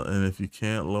yell, and if you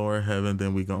can't lower heaven,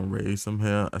 then we gonna raise some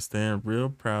hell. I stand real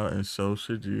proud, and so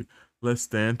should you. Let's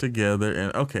stand together.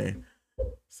 And okay,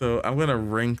 so I'm gonna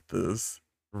rank this.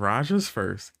 Raja's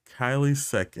first, Kylie's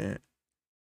second,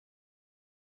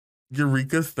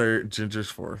 Eureka's third,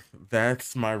 Ginger's fourth.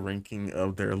 That's my ranking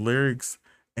of their lyrics,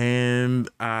 and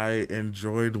I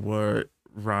enjoyed what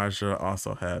Raja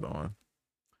also had on.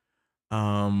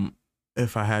 Um,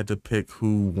 if I had to pick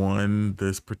who won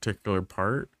this particular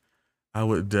part, I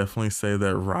would definitely say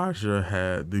that Raja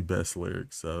had the best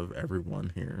lyrics of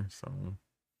everyone here. So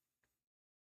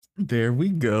there we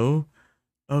go.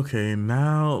 Okay,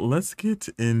 now let's get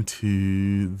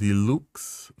into the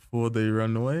looks for the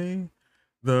runway.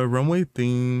 The runway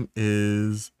theme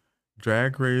is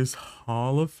Drag Race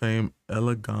Hall of Fame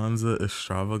Eleganza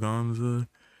Extravaganza.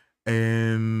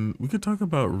 And we could talk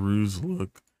about Rue's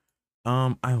look.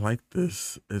 I like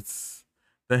this. It's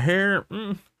the hair,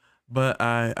 but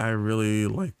I really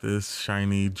like this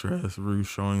shiny dress. Rue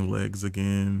showing legs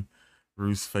again.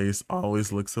 Rue's face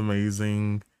always looks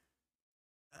amazing.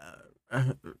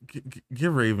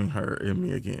 Get raving her in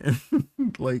me again.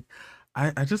 Like,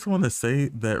 I just want to say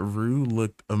that Rue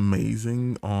looked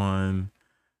amazing on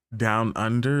Down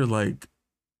Under. Like,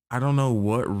 I don't know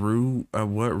what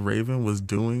Raven was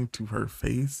doing to her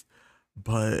face,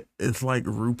 but it's like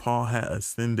RuPaul had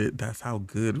ascended. That's how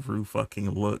good Rue fucking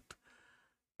looked.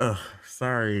 Ugh,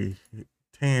 sorry,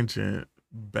 tangent.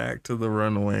 Back to the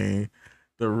runway,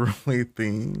 the runway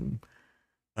theme.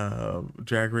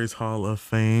 Drag Race Hall of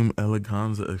Fame,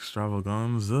 Eleganza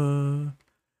Extravaganza.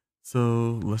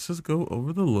 So let's just go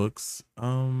over the looks.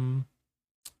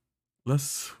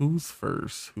 Let's who's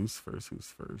first? Who's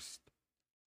first?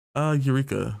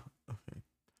 Eureka. Okay.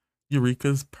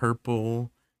 Eureka's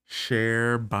purple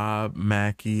Cher Bob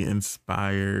Mackie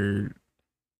inspired,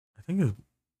 I think it's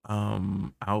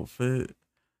outfit.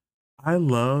 I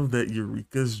love that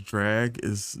Eureka's drag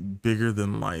is bigger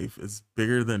than life. It's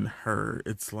bigger than her.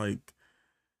 It's like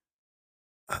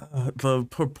the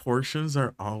proportions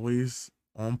are always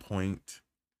on point.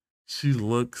 She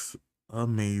looks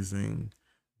amazing.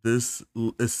 Is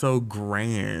so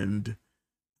grand.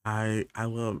 I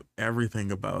love everything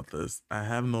about this. I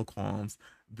have no qualms.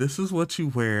 This is what you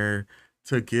wear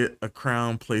to get a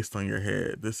crown placed on your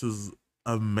head. This is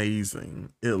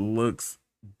amazing. It looks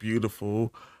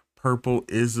beautiful. Purple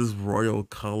is his royal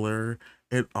color.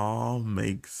 It all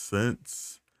makes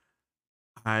sense.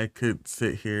 I could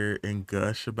sit here and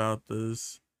gush about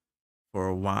this for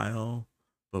a while,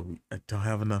 but I don't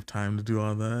have enough time to do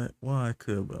all that. Well, I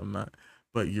could, but I'm not.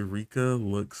 But Eureka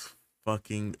looks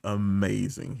fucking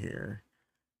amazing here.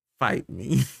 Fight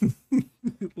me.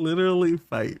 Literally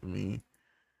fight me.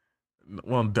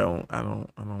 Well, don't. I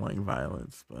don't like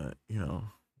violence, but you know.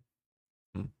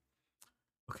 Hmm.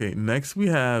 Okay, next we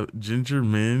have Ginger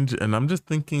Minge, and I'm just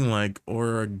thinking like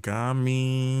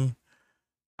origami.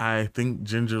 I think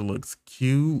Ginger looks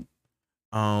cute.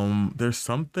 There's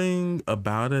something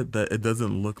about it that it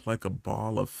doesn't look like a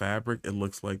ball of fabric. It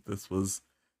looks like this was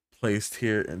placed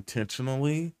here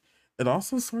intentionally. It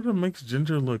also sort of makes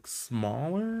Ginger look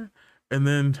smaller, and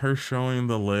then her showing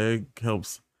the leg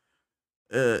helps.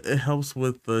 It helps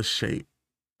with the shape,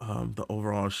 the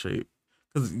overall shape,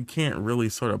 because you can't really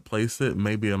sort of place it.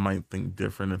 Maybe I might think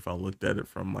different if I looked at it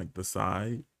from like the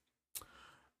side.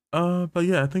 But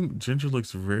yeah, I think Ginger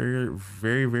looks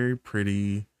very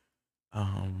pretty.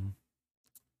 Um,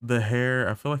 the hair,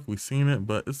 I feel like we've seen it,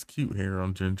 but it's cute hair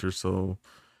on Ginger, so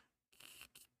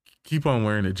keep on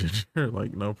wearing it, Ginger.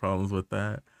 Like no problems with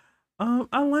that.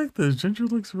 I like this. Ginger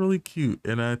looks really cute,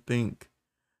 and I think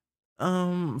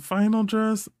final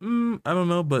dress, I don't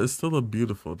know, but it's still a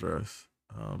beautiful dress.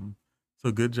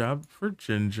 So good job for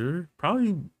Ginger.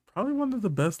 Probably one of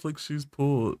the best looks she's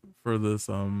pulled for this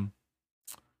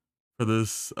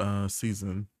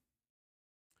season.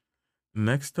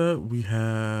 Next up, we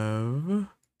have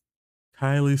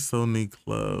Kylie Sonique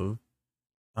Love.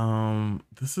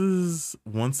 This is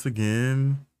once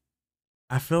again,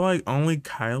 I feel like only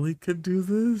Kylie could do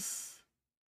this.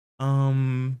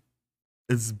 Um,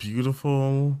 it's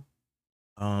beautiful.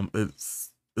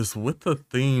 It's with the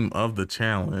theme of the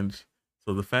challenge.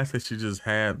 So the fact that she just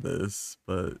had this,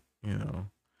 but you know,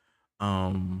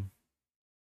 um,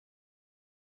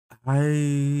 I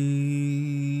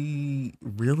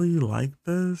really like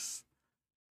this.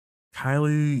 I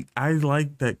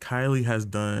like that Kylie has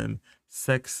done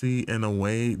sexy in a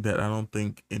way that I don't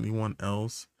think anyone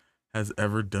else has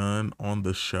ever done on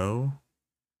the show.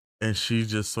 And she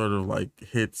just sort of like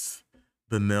hits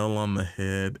the nail on the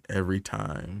head every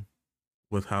time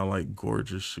with how like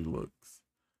gorgeous she looks.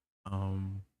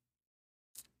 Um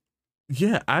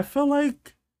yeah, I feel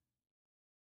like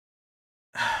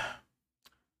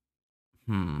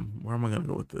where am I gonna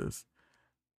go with this?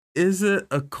 Is it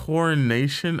a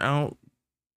coronation out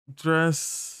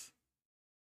dress?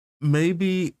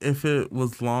 Maybe if it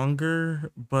was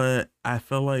longer, but I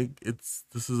feel like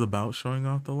this is about showing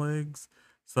off the legs.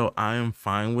 So I am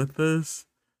fine with this.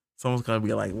 Someone's gonna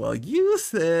be like, well, you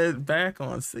said back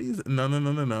on season. No, no,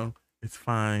 no, no, no. It's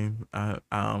fine.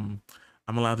 I'm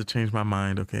allowed to change my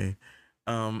mind, okay?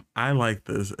 I like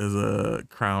this as a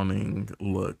crowning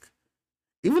look.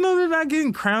 Even though they're not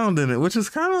getting crowned in it, which is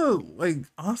kind of like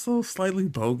also slightly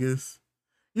bogus.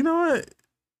 You know what?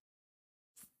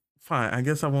 Fine. I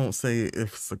guess I won't say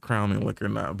if it's a crowning look or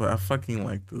not, but I fucking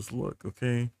like this look,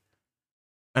 okay?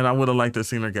 And I would have liked to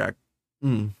seen her get.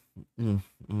 Mm, mm,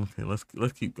 okay,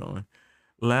 let's keep going.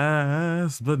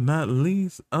 Last but not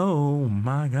least, oh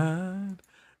my god,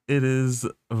 it is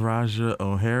Raja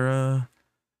O'Hara,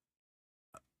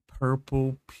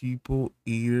 purple people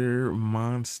eater,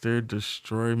 monster,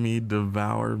 destroy me,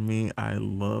 devour me. I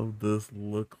love this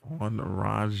look on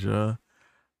Raja.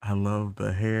 I love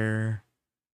the hair.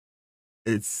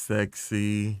 It's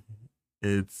sexy.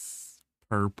 It's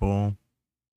purple.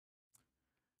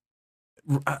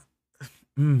 I,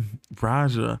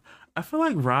 Raja. I feel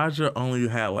like Raja only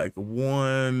had like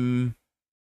one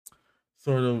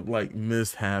sort of like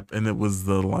mishap, and it was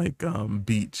the like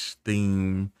beach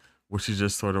theme where she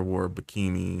just sort of wore a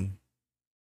bikini,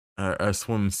 a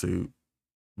swimsuit,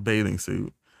 bathing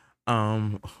suit. I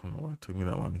don't know why it took me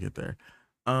that long to get there.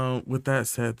 With that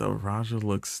said, though, Raja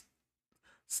looks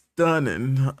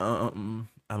stunning.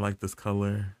 I like this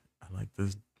color. I like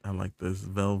this. I like this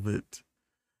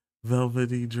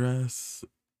velvety dress.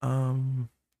 Um,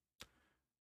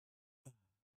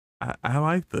 I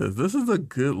like this. This is a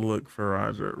good look for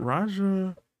Raja.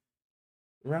 Raja.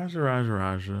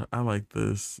 I like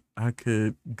this. I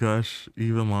could gush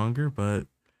even longer, but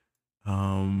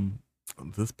um,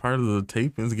 this part of the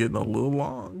taping is getting a little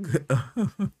long.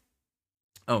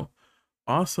 Oh,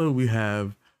 also we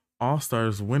have All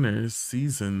Stars winners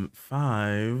season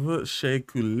 5, Shea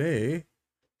Coulee.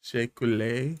 Shea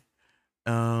Coulee.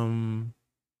 Um,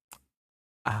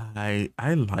 I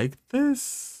like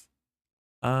this.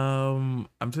 I'm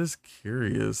just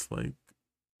curious, like,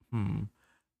 hmm.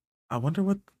 I wonder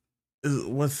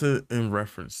what's it in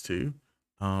reference to,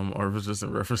 or if it's just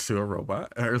in reference to a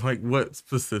robot, or like what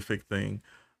specific thing.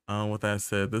 With that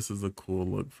said, this is a cool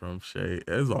look from Shay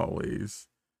as always.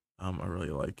 I really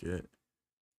like it.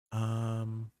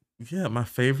 Yeah, my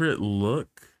favorite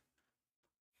look.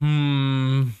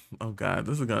 Hmm. Oh God,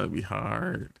 this is gonna be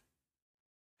hard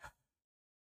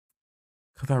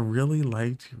because I really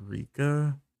liked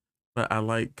Eureka, but I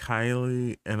like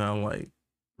Kylie and I like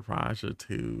Raja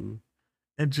too,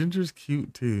 and Ginger's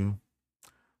cute too.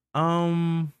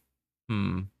 Um.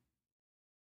 Hmm.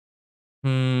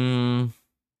 Hmm.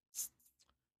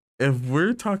 If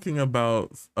we're talking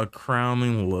about a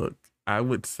crowning look, I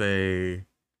would say,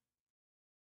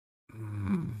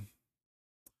 hmm,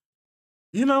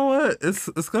 you know what?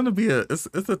 It's gonna be it's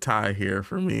a tie here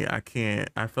for me. I can't.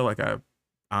 I feel like I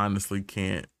honestly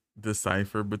can't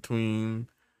decipher between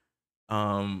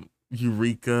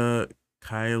Eureka,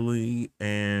 Kylie,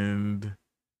 and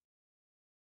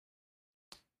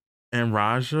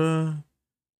Raja.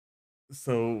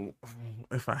 So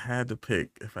if I had to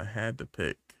pick,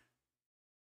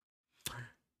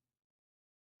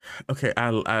 okay, I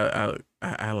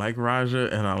like Raja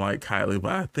and I like Kylie,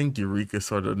 but I think Eureka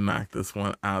sort of knocked this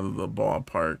one out of the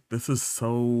ballpark. This is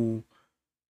so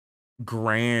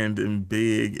grand and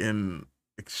big and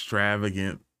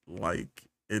extravagant. Like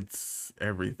it's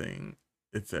everything.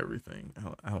 It's everything.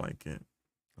 I like it.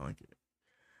 I like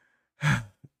it.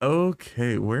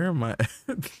 Okay, where am I?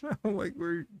 Like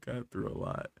we got through a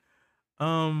lot.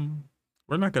 Um,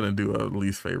 we're not gonna do a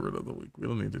least favorite of the week. We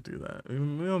don't need to do that. We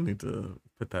don't need to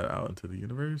put that out into the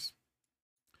universe.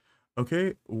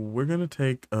 Okay, we're gonna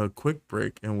take a quick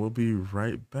break and we'll be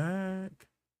right back.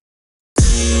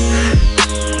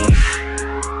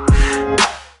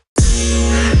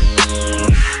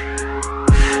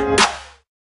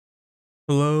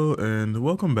 Hello and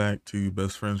welcome back to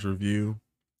Best Friends Review.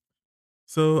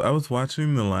 So I was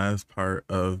watching the last part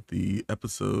of the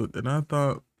episode and I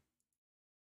thought,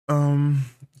 um,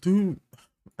 dude,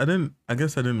 I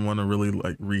guess I didn't want to really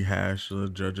like rehash the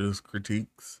judges'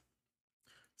 critiques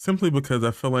simply because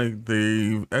I feel like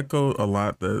they've echoed a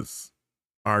lot that's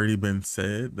already been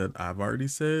said that I've already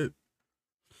said.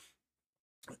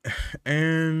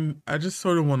 And I just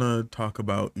sort of want to talk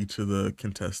about each of the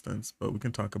contestants, but we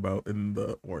can talk about in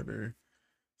the order.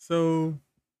 So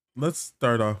let's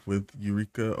start off with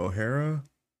Eureka O'Hara.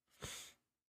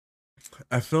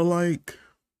 I feel like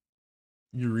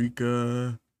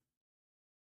Eureka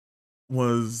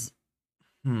was,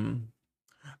 hmm.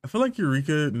 I feel like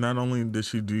Eureka, not only did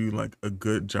she do like a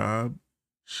good job,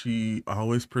 she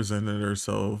always presented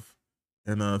herself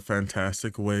in a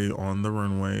fantastic way on the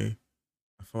runway.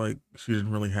 I feel like she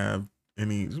didn't really have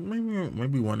any,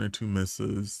 maybe one or two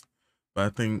misses, but I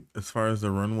think as far as the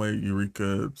runway,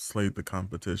 Eureka slayed the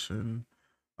competition.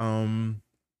 Um,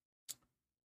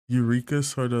 Eureka's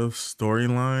sort of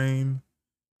storyline.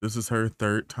 This is her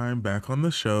third time back on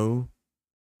the show.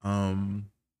 Um,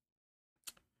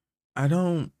 I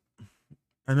don't.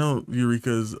 I know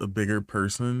Eureka's a bigger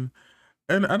person,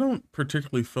 and I don't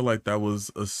particularly feel like that was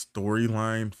a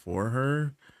storyline for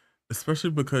her,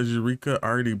 especially because Eureka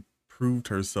already proved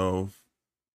herself.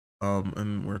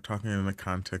 And we're talking in the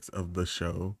context of the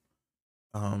show.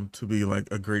 To be like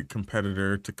a great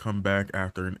competitor, to come back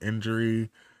after an injury,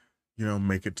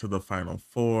 make it to the final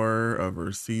four of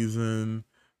her season,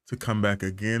 to come back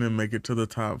again and make it to the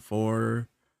top four.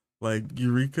 Like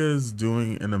Eureka is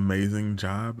doing an amazing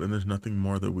job, and there's nothing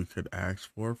more that we could ask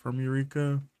for from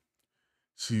Eureka.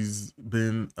 She's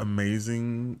been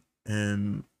amazing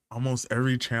in almost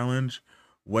every challenge,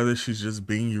 whether she's just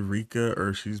being Eureka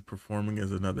or she's performing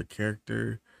as another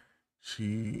character.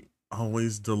 She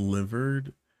always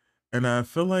delivered. And I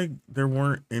feel like there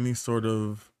weren't any sort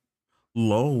of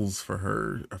lulls for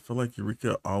her. I feel like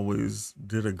Eureka always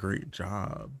did a great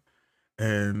job.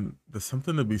 And there's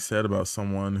something to be said about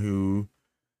someone who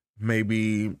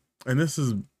maybe, and this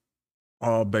is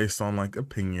all based on like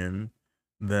opinion,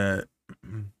 that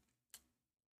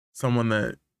someone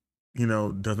that,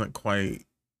 doesn't quite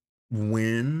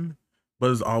win,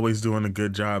 but is always doing a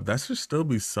good job, that should still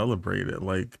be celebrated.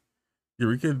 Like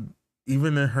Eureka,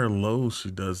 even in her lows,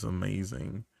 she does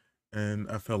amazing. And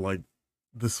I felt like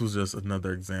this was just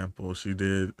another example. She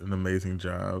did an amazing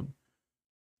job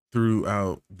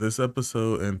throughout this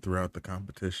episode and throughout the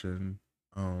competition.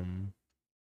 Um,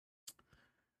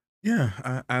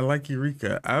 yeah, I like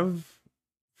Eureka.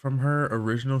 From her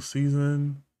original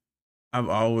season,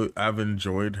 I've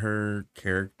enjoyed her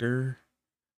character.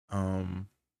 Um,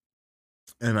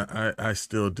 and I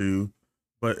still do,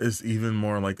 but it's even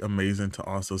more like amazing to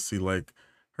also see like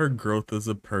her growth as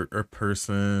a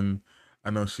person. I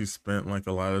know she spent like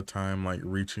a lot of time like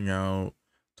reaching out,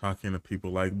 talking to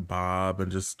people like Bob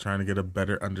and just trying to get a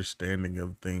better understanding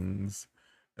of things.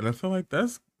 And I feel like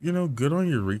that's, good on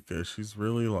Eureka. She's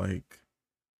really like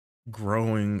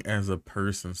growing as a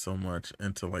person so much,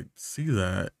 and to like see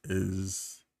that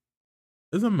is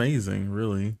amazing,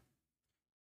 really.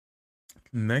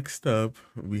 Next up,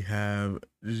 we have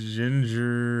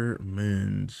Ginger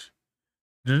Minge.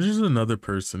 Ginger's another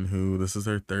person who this is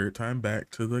her third time back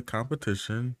to the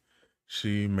competition.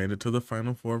 She made it to the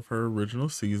final four of her original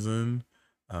season.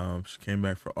 She came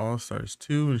back for All Stars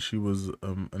 2, and she was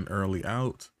an early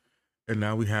out. And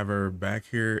now we have her back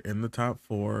here in the top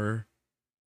four.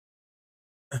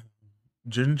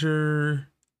 Ginger,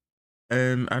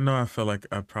 and I know I feel like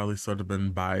I've probably sort of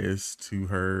been biased to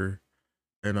her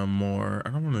in a more,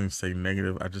 I don't want to say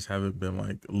negative, I just haven't been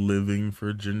like living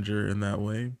for Ginger in that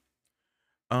way.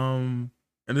 And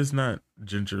it's not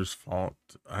Ginger's fault.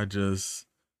 I just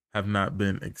have not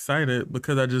been excited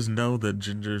because I just know that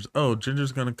Ginger's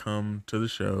gonna come to the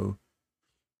show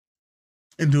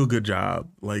and do a good job.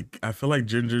 Like I feel like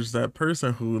Ginger's that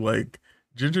person who like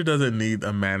Ginger doesn't need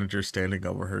a manager standing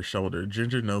over her shoulder.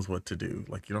 Ginger knows what to do.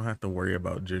 Like you don't have to worry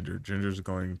about Ginger. Ginger's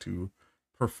going to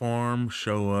perform,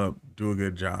 show up, do a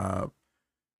good job,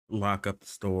 lock up the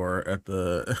store at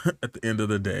the at the end of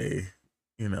the day,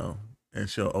 you know, and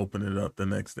she'll open it up the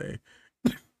next day.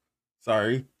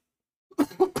 Sorry.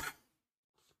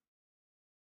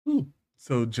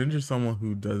 So Ginger's someone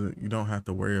who doesn't you don't have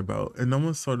to worry about, and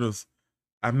almost sort of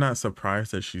I'm not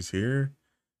surprised that she's here.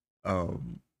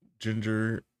 Um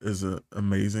Ginger is an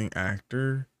amazing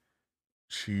actor.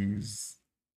 she's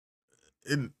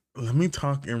in. Let me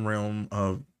talk in realm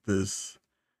of this,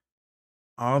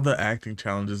 all the acting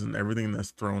challenges and everything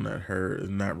that's thrown at her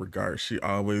in that regard. She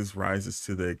always rises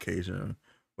to the occasion,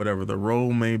 whatever the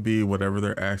role may be, whatever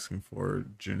they're asking for.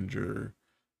 Ginger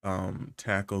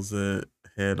tackles it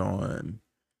head on.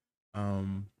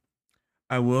 um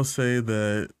I will say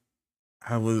that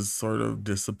I was sort of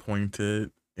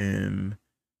disappointed in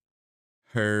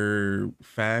her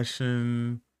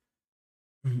fashion.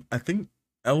 I think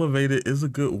elevated is a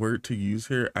good word to use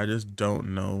here. I just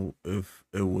don't know if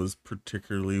it was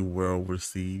particularly well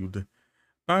received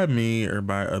by me or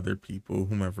by other people,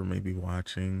 whomever may be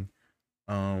watching.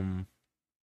 Um,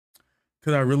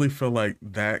 because I really feel like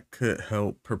that could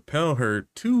help propel her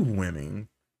to winning.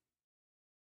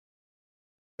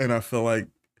 And I feel like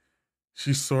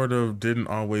she sort of didn't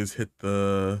always hit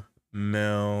the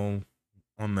nail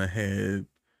on the head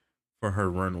for her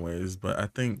runways, but I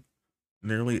think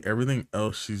nearly everything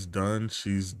else she's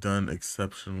done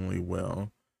exceptionally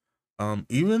well.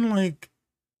 Even like,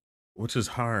 which is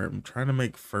hard. I'm trying to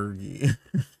make Fergie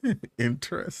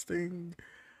interesting.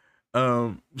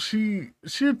 She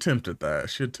attempted that.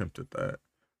 She attempted that.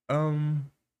 Um,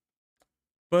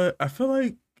 but I feel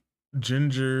like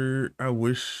Ginger. I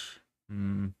wish.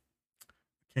 I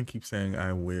can't keep saying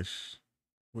I wish.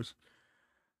 Which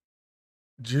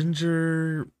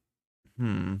Ginger.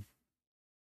 Hmm.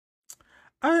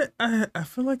 I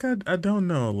feel like I don't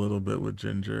know a little bit with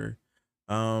Ginger.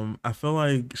 I feel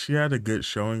like she had a good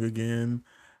showing again.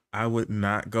 I would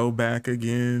not go back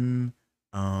again.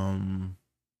 Um,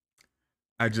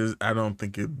 I don't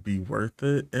think it'd be worth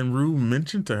it. And Rue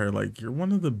mentioned to her like, you're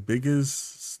one of the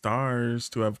biggest stars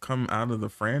to have come out of the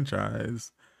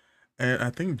franchise. And I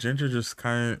think Ginger just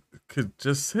kind of could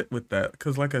just sit with that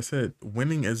because, like I said,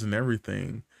 winning isn't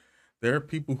everything. There are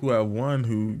people who have won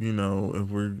who, if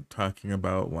we're talking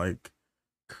about like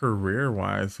career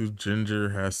wise, who Ginger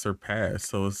has surpassed.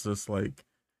 So it's just like,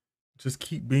 just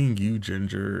keep being you,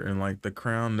 Ginger. And like, the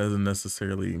crown doesn't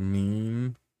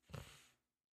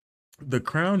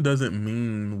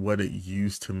mean what it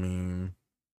used to mean,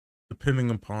 depending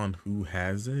upon who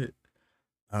has it.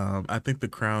 I think the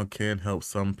crown can help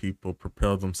some people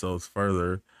propel themselves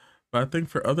further. But I think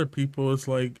for other people, it's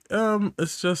like,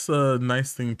 it's just a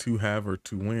nice thing to have or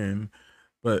to win,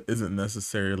 but isn't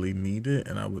necessarily needed.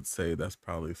 And I would say that's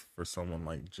probably for someone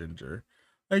like Ginger.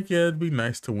 Like, yeah, it'd be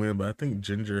nice to win, but I think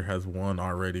Ginger has won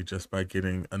already just by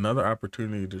getting another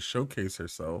opportunity to showcase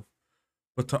herself,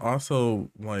 but to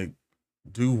also like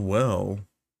do well.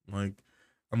 Like,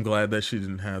 I'm glad that she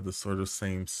didn't have the sort of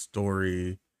same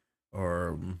story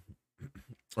or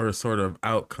or a sort of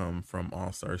outcome from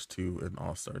All Stars 2 and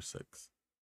All Star 6.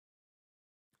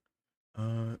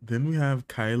 Then we have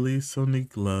Kylie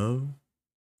Sonique Love.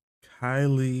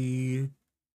 Kylie,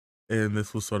 and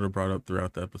this was sort of brought up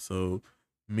throughout the episode,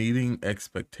 meeting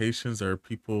expectations or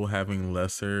people having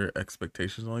lesser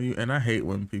expectations on you. And I hate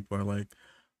when people are like,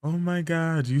 oh my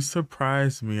God, you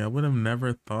surprised me. I would have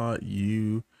never thought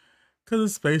you.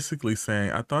 Because it's basically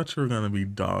saying, I thought you were going to be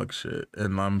dog shit.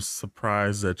 And I'm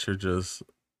surprised that you're just,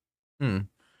 hmm,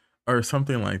 or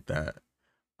something like that.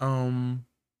 Um,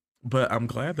 but I'm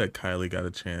glad that Kylie got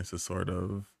a chance to sort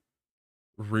of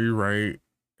rewrite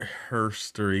her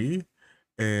story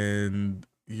and,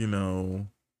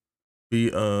 be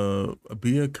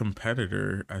a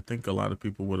competitor. I think a lot of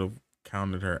people would have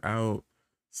counted her out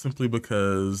simply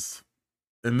because,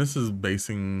 and this is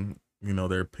basing,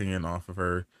 their opinion off of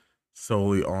her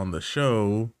solely on the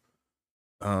show.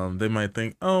 They might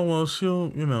think, oh well, she'll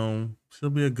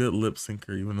be a good lip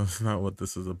syncer, even though it's not what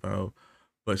this is about.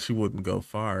 But she wouldn't go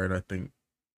far, and I think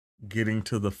getting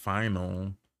to the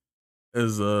final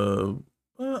is a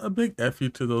big F you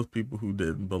to those people who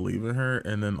didn't believe in her,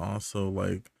 and then also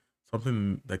like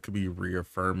something that could be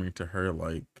reaffirming to her,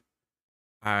 like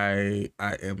I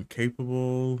am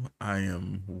capable, I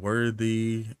am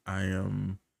worthy, I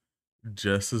am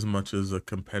just as much as a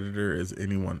competitor as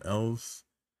anyone else.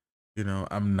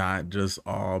 I'm not just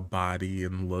all body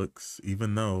and looks,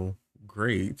 even though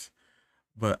great,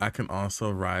 but I can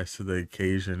also rise to the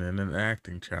occasion in an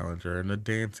acting challenge or in a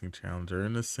dancing challenge or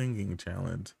in a singing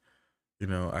challenge.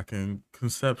 I can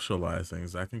conceptualize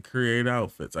things, I can create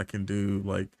outfits, I can do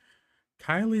like,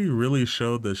 Kylie really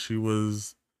showed that she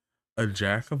was a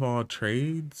jack of all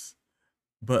trades,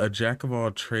 but a jack of all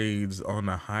trades on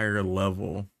a higher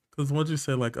level. Because once you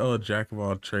say like, oh, a jack of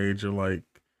all trades, you're like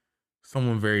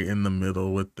someone very in the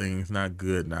middle with things, not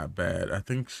good, not bad. I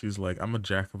think she's like, I'm a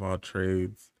jack of all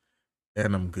trades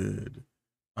and I'm good.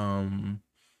 Um,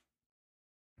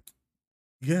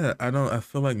 Yeah, I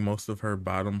feel like most of her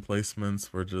bottom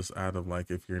placements were just out of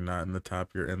like if you're not in the top,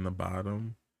 you're in the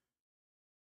bottom.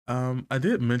 I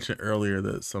did mention earlier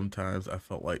that sometimes I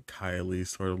felt like Kylie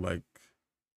sort of like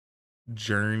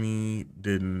journey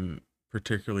didn't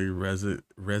particularly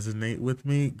resonate with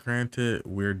me. Granted,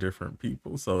 we're different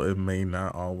people, so it may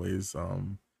not always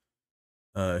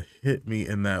hit me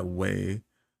in that way.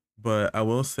 But I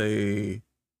will say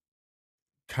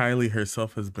Kylie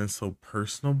herself has been so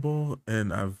personable,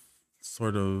 and I've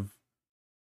sort of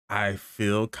I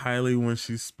feel Kylie when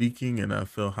she's speaking, and I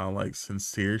feel how like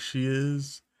sincere she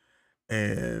is.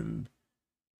 And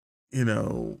you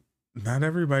know, not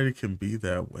everybody can be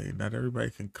that way. Not everybody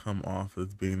can come off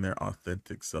as being their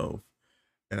authentic self.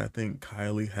 And I think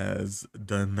Kylie has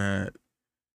done that,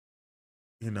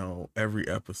 every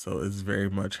episode is very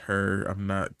much her. I'm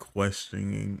not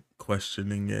questioning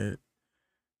it.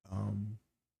 Um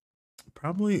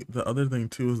Probably the other thing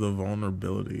too is the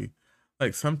vulnerability.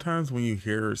 Like sometimes when you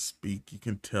hear her speak, you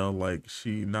can tell like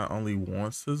she not only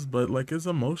wants this, but like is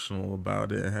emotional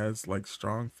about it and has like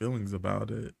strong feelings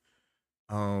about it.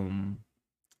 Um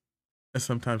and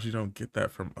sometimes you don't get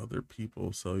that from other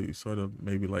people, so you sort of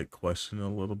maybe like question a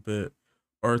little bit,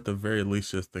 or at the very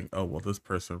least just think, oh well, this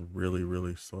person really,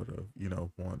 really sort of,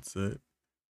 wants it.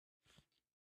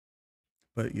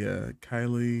 But yeah,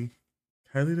 Kylie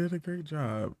did a great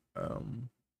job.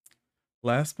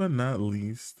 Last but not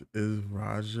least is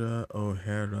Raja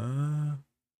O'Hara.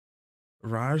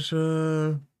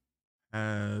 Raja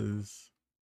has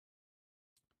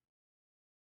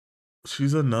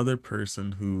she's another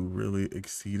person who really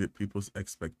exceeded people's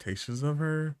expectations of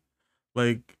her.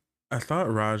 Like I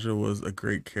thought Raja was a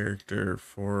great character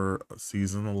for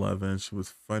season 11. She was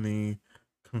funny,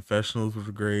 confessionals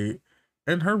were great,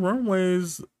 and her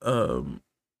runways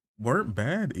weren't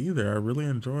bad either. I really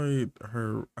enjoyed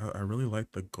her. I really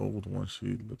liked the gold one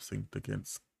she lip synced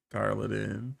against Scarlett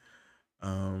in.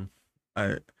 Um,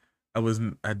 I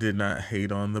I did not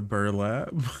hate on the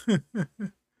burlap.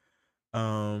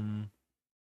 um,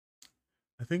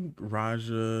 I think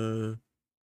Raja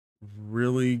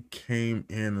really came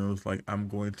in and was like, I'm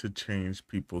going to change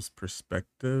people's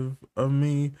perspective of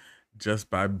me just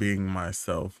by being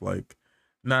myself. Like,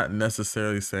 not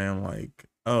necessarily saying like,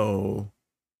 oh,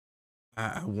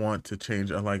 I want to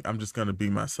change. I like I'm just gonna be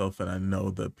myself, and I know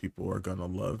that people are gonna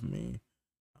love me.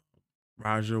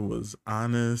 Raja was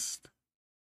honest,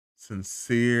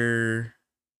 sincere,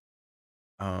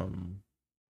 um,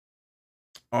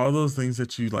 all those things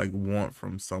that you like want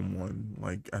from someone.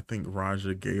 Like I think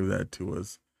Raja gave that to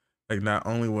us. Like not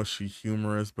only was she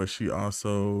humorous, but she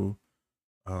also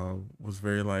was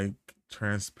very like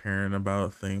transparent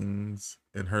about things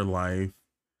in her life.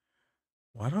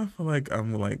 Why do I feel like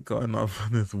I'm like going off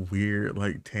on this weird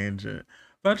like tangent?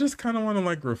 But I just kind of want to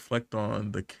like reflect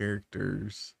on the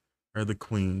characters or the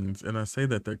queens, and I say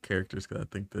that they're characters because I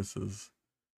think this is,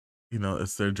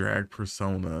 it's their drag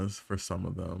personas for some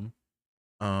of them.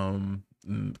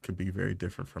 Could be very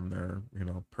different from their,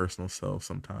 personal self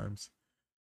sometimes.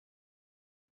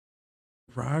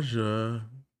 Raja,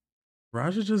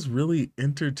 Raja just really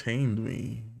entertained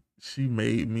me. She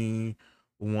made me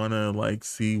want to like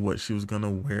see what she was gonna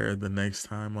wear the next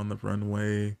time on the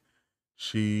runway.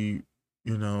 She,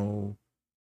 you know,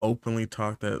 openly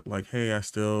talked that like, hey, I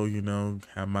still,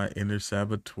 have my inner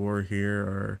saboteur here,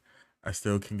 or I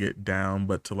still can get down,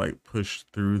 but to like push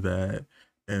through that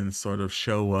and sort of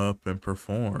show up and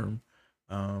perform.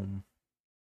 Um,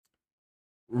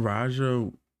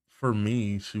 Raja, for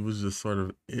me, she was just sort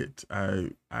of it.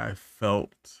 I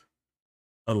felt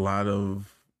a lot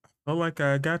of I felt like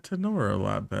I got to know her a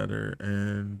lot better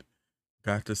and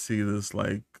got to see this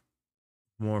like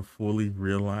more fully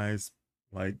realized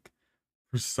like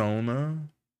persona,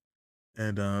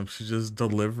 and she's just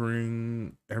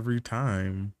delivering every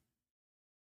time.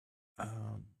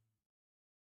 Um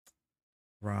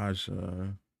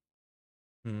Raja.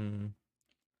 Hmm.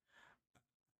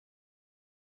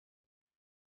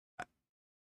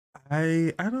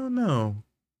 I don't know.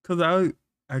 Cause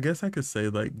I guess I could say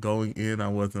like going in I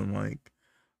wasn't like,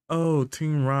 oh,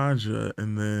 Team Raja,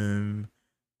 and then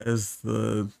as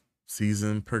the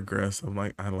season progressed, I'm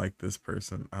like, I like this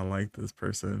person. I like this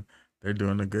person. They're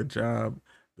doing a good job.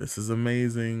 This is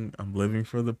amazing. I'm living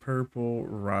for the purple.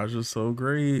 Raja's so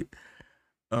great.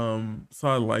 So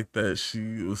I like that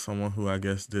she was someone who I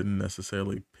guess didn't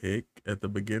necessarily pick at the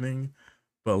beginning,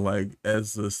 but like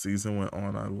as the season went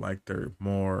on, I liked her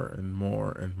more and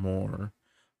more and more.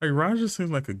 Like Raja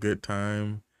seems like a good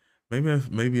time.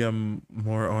 Maybe I'm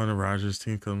more on Raja's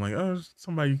team because I'm like, oh,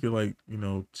 somebody you could like,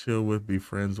 chill with, be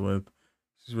friends with.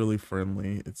 She's really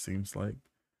friendly, it seems like.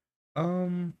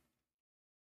 Um,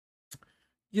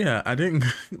 Yeah, I didn't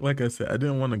like I said, I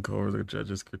didn't want to go over the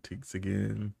judges' critiques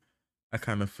again. I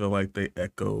kind of feel like they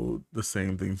echoed the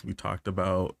same things we talked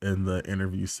about in the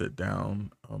interview sit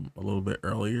down a little bit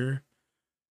earlier.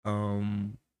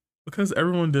 Um because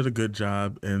everyone did a good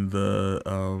job in the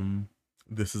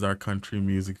This Is Our Country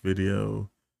music video.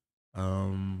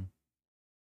 Um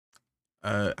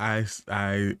I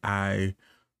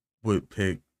would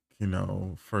pick,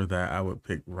 for that I would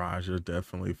pick Raja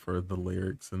definitely for the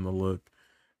lyrics and the look,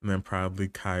 and then probably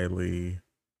Kylie,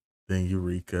 then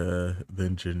Eureka,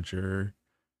 then Ginger.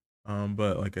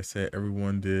 But like I said,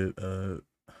 everyone did a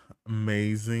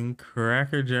amazing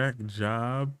crackerjack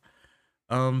job.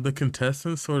 The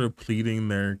contestants sort of pleading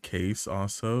their case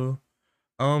also.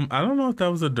 I don't know if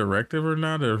that was a directive or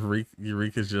not, or if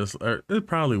Eureka's just, or it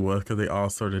probably was because they all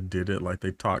sort of did it. Like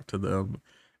they talked to them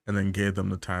and then gave them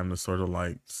the time to sort of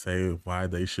like say why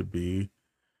they should be.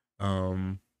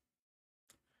 Um,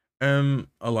 and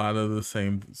a lot of the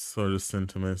same sort of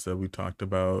sentiments that we talked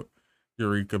about.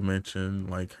 Eureka mentioned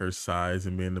like her size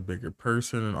and being the bigger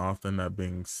person, and often not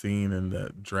being seen, and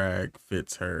that drag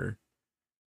fits her,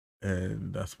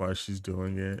 and that's why she's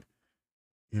doing it.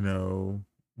 You know,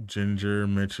 Ginger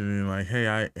mentioning like, "Hey,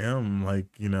 I am like,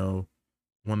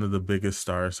 one of the biggest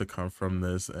stars to come from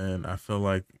this, and I feel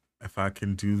like if I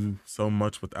can do so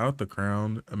much without the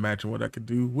crown, imagine what I could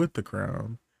do with the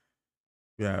crown."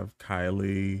 We have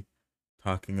Kylie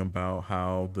talking about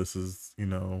how this has,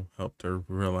 helped her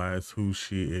realize who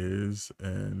she is,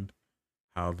 and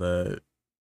how that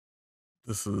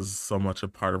this is so much a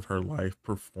part of her life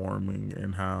performing,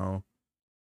 and how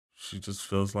she just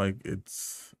feels like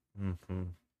it's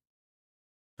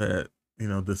that,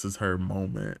 this is her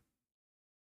moment.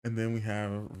 And then we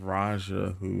have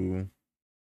Raja, who,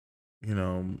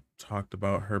 talked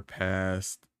about her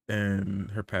past and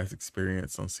her past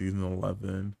experience on season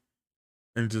 11,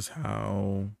 and just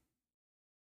how,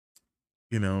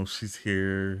 she's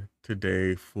here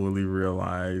today, fully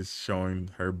realized, showing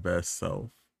her best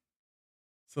self.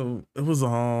 So it was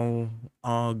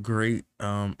all great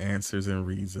answers and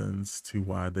reasons to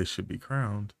why they should be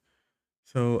crowned.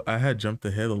 So I had jumped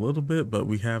ahead a little bit, but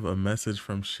we have a message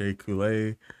from Shea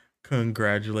Coulee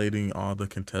congratulating all the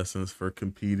contestants for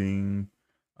competing,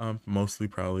 mostly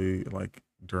probably like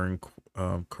during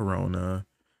Corona,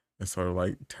 and sort of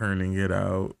like turning it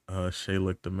out. Shea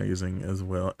looked amazing as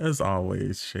well as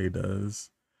always. Shea does.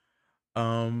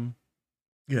 Um,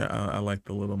 yeah, I like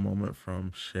the little moment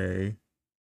from Shea.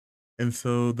 And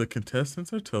so the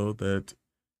contestants are told that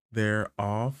they're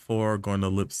all four going to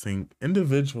lip sync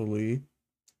individually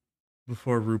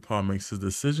before RuPaul makes his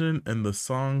decision, and the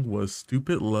song was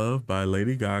 "Stupid Love" by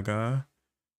Lady Gaga.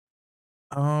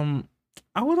 Um,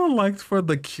 I would have liked for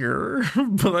The Cure,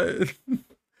 but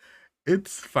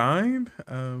it's fine.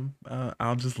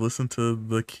 I'll just listen to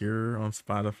The Cure on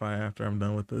Spotify after I'm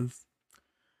done with this.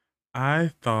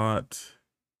 I thought,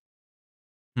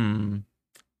 hmm,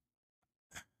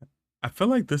 I feel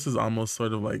like this is almost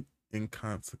sort of like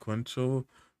inconsequential,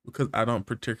 because I don't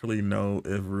particularly know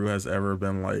if Ru has ever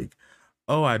been like,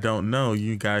 "Oh, I don't know.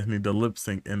 You guys need to lip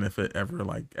sync," and if it ever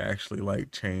like actually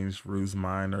like changed Ru's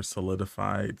mind or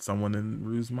solidified someone in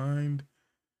Ru's mind.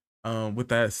 With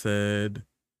that said,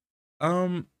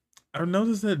 um, I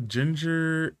noticed that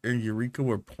Ginger and Eureka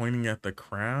were pointing at the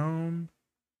crown.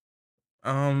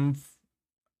 Um,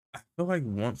 I feel like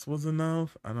once was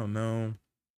enough. I don't know.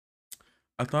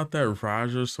 I thought that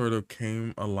Raja sort of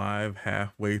came alive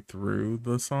halfway through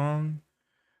the song.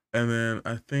 And then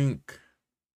I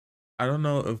don't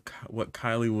know if what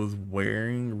Kylie was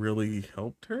wearing really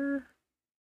helped her.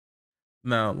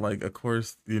 Now, like, of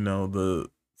course, the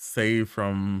save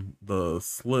from the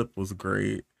slip was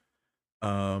great.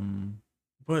 Um,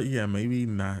 but yeah, maybe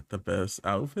not the best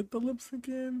outfit to lip sync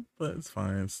in, but it's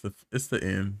fine. It's the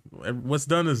end. What's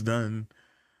done is done.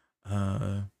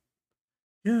 Uh,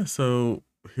 yeah. So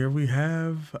here we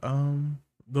have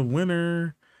the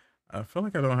winner. I feel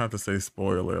like I don't have to say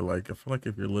spoiler. Like I feel like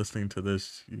if you're listening to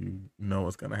this, you know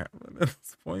what's gonna happen at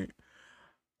this point.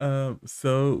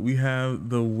 So we have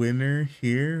the winner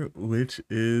here, which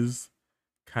is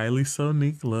Kylie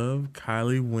Sonique Love.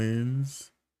 Kylie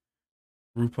wins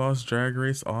RuPaul's Drag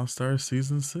Race All Star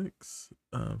Season 6.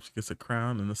 She gets a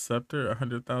crown and a scepter,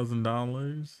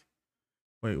 $100,000.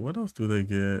 Wait, what else do they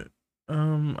get?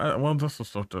 Well, that's the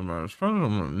stuff that matters. Probably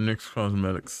NYX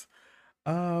Cosmetics.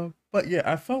 But yeah,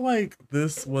 I felt like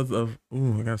this was a.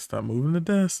 Ooh, I gotta stop moving the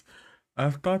desk. I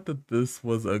thought that this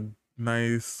was a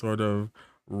nice sort of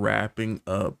wrapping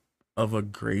up of a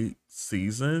great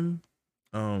season.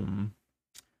 Um,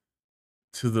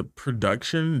 to the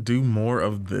production, do more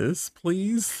of this,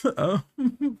 please,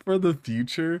 for the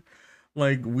future.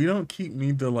 Like, we don't keep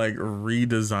need to like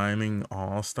redesigning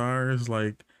All Stars.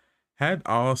 Like, had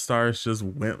All Stars just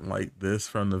went like this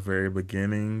from the very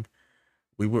beginning,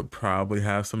 we would probably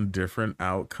have some different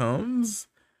outcomes.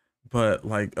 But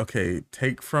like, okay,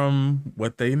 take from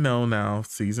what they know now,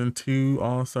 season 2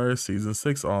 All Stars, season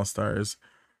 6 All Stars,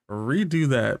 redo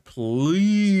that.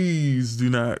 Please do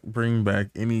not bring back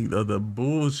any of the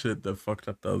bullshit that fucked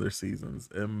up the other seasons.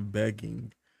 I'm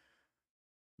begging.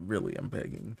 Really, I'm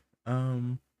begging.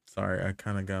 Sorry, I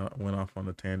kind of got went off on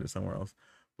a tangent somewhere else.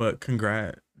 But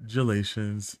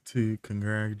congratulations, you're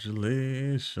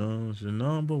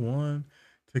number one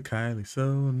to Kylie,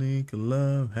 so Nika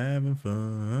love having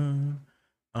fun.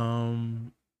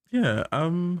 Um, yeah, I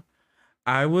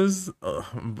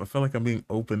feel like I'm being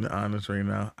open and honest right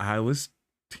now. I was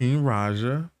Team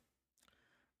Raja.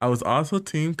 I was also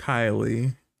Team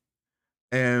Kylie,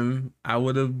 and I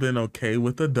would have been okay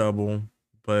with a double,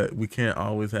 but we can't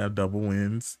always have double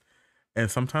wins. And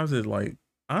sometimes it like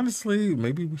honestly,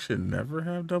 maybe we should never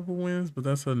have double wins, but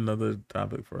that's another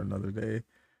topic for another day.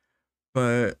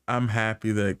 But I'm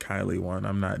happy that Kylie won.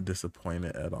 I'm not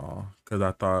disappointed at all because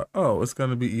I thought, oh, it's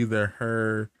gonna be either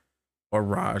her or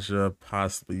Raja,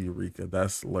 possibly Eureka.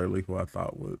 That's literally who I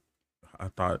thought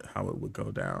how it would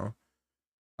go down.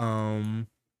 Um,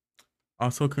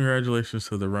 Also, congratulations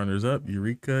to the runners up,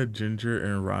 Eureka, Ginger,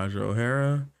 and Raja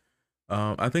O'Hara.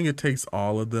 I think it takes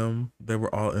all of them. They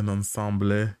were all in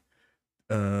ensemble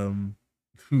um,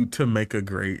 to make a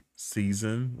great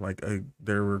season.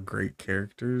 There were great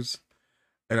characters,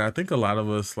 and I think a lot of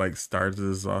us like started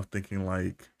this off thinking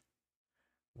like,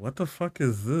 "What the fuck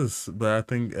is this?" But I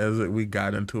think we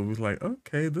got into it, we was like,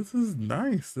 "Okay, this is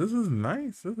nice. This is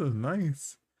nice. This is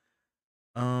nice."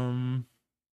 Um,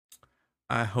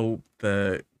 I hope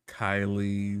that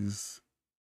Kylie's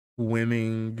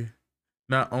winning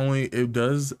not only it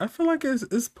does I feel like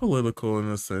it's political in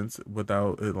a sense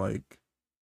without it like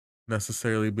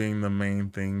necessarily being the main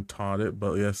thing taught it,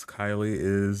 but yes, Kylie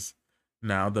is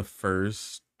now the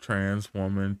first trans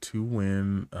woman to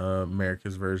win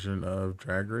America's version of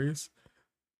Drag Race.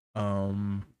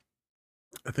 um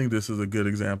I think this is a good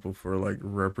example for like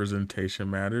representation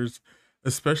matters,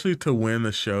 especially to win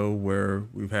a show where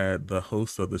we've had the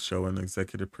host of the show and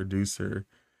executive producer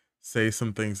say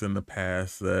some things in the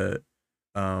past that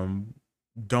um,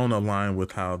 don't align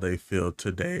with how they feel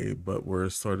today, but were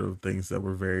sort of things that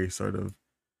were very sort of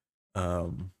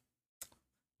um,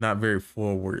 not very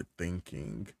forward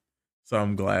thinking. So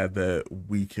I'm glad that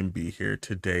we can be here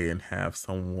today and have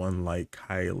someone like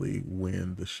Kylie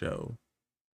win the show.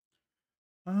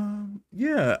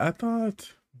 Yeah, I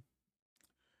thought.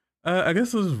 I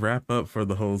guess let's wrap up for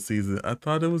the whole season. I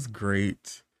thought it was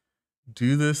great.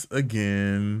 Do this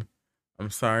again. I'm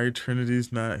sorry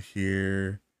Trinity's not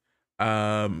here.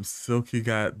 Silky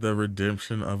got the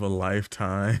redemption of a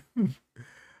lifetime.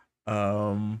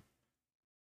 um,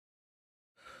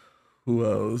 who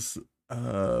else?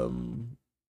 Um,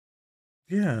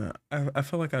 yeah, I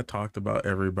feel like I talked about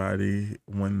everybody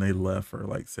when they left or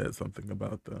like said something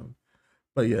about them.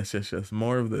 But yes.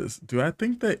 More of this. Do I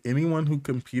think that anyone who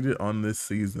competed on this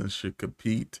season should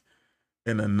compete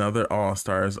in another All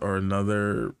Stars or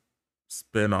another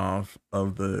spin-off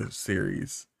of the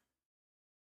series?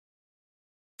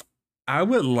 I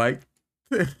would like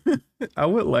I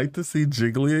would like to see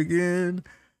Jiggly again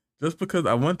just because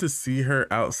I want to see her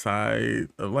outside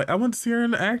of, like I want to see her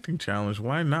in the acting challenge.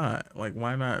 Why not? Like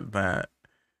why not that?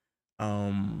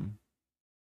 Um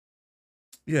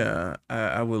yeah,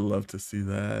 I would love to see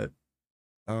that.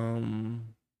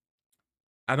 Um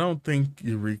I don't think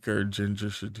Eureka or Ginger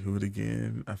should do it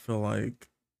again. I feel like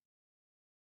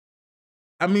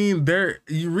I mean they're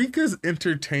Eureka's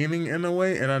entertaining in a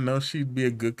way and I know she'd be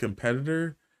a good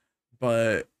competitor,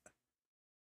 but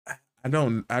I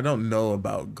don't know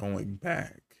about going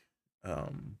back.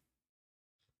 Um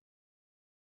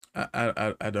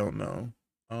I don't know.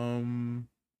 Um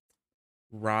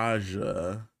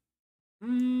Raja.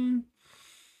 Mm,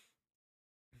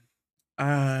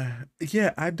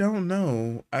 yeah, I don't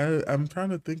know. I'm trying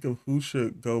to think of who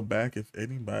should go back if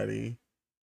anybody.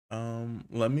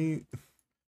 Let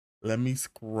me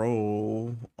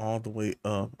scroll all the way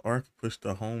up, or I could push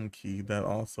the home key. That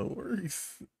also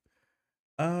works.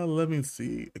 Let me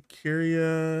see.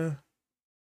 Akira.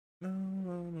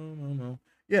 No.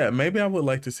 Yeah, maybe I would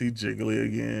like to see Jiggly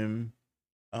again.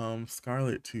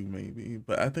 Scarlet too, maybe.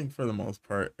 But I think for the most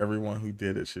part, everyone who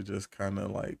did it should just kind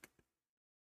of like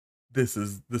this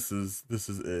is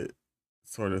it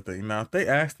sort of thing. Now, if they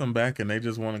ask them back and they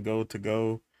just want to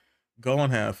go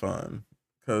and have fun,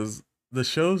 because the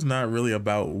show's not really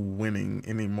about winning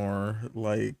anymore.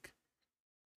 Like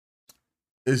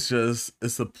it's a,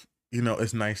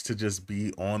 it's nice to just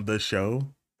be on the show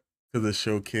because the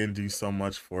show can do so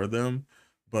much for them,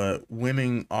 but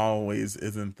winning always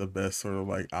isn't the best sort of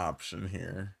like option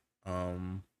here.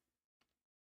 Um,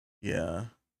 yeah,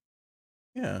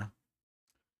 yeah.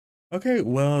 Okay,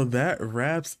 well that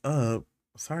wraps up.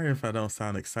 Sorry if I don't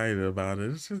sound excited about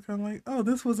it. It's just kind of like, oh,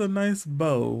 this was a nice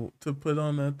bow to put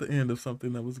on at the end of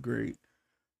something that was great.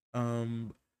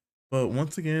 Um, but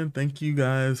once again, thank you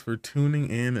guys for tuning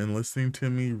in and listening to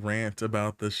me rant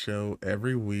about the show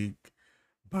every week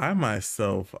by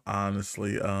myself,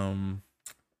 honestly.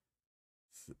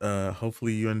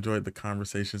 Hopefully you enjoyed the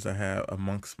conversations I had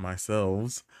amongst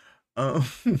myself. Um,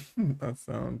 that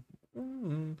sound.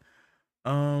 mm,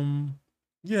 um,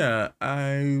 yeah,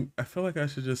 I feel like I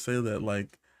should just say that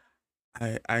like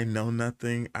I know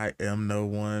nothing. I am no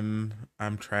one.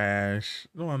 I'm trash.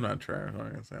 No, I'm not trash. I'm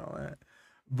not gonna say all that.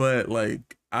 But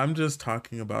like I'm just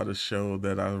talking about a show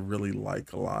that I really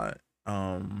like a lot.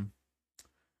 Um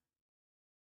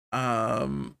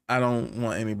I don't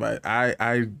want anybody I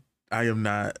am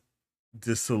not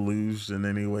disillusioned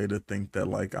in any way to think that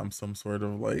like I'm some sort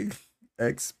of like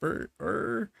expert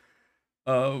or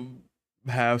um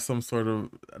have some sort of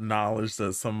knowledge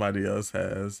that somebody else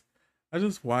has. I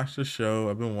just watched the show.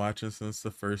 I've been watching since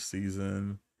the first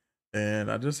season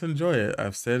and I just enjoy it.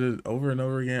 I've said it over and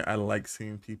over again. I like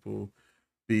seeing people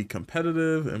be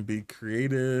competitive and be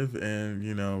creative and,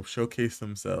 showcase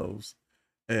themselves.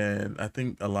 And I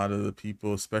think a lot of the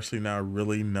people, especially now,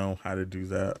 really know how to do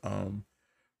that.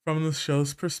 From the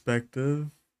show's perspective,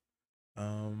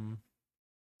 um,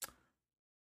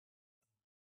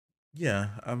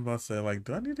 yeah, I'm about to say, like,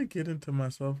 do I need to get into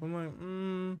myself? I'm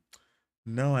like,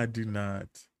 no, I do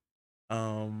not.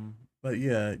 But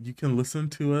yeah, you can listen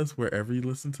to us wherever you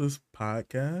listen to this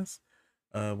podcast,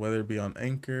 whether it be on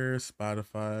Anchor,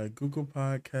 Spotify, Google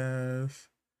Podcasts.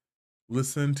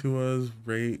 Listen to us,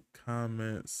 rate,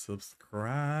 comment,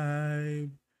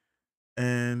 subscribe,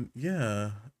 and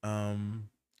yeah, um,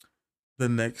 the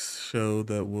next show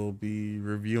that we'll be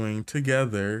reviewing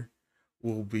together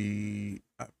will be,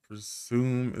 I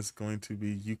presume, is going to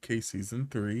be UK season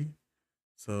 3.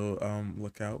 So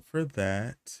look out for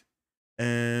that.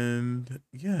 And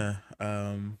yeah,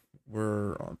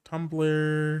 we're on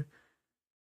Tumblr,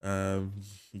 um,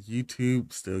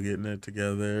 YouTube, still getting it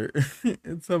together,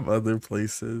 and some other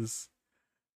places.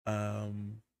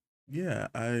 Um, yeah,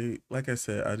 like I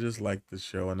said, I just like the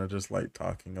show and I just like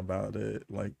talking about it.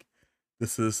 Like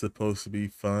this is supposed to be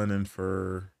fun and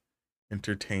for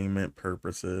entertainment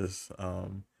purposes.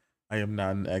 I am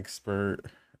not an expert.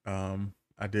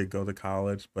 I did go to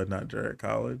college, but not Jarrett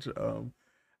College.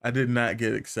 I did not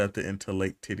get accepted into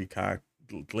Lake Titicaca,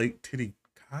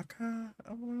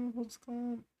 I believe what it's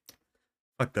called.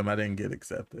 Fuck them, I didn't get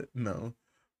accepted. No.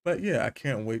 But yeah, I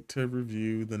can't wait to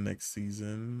review the next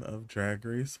season of Drag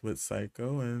Race with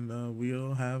Psycho, and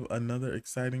we'll have another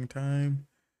exciting time.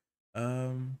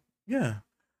 Yeah,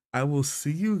 I will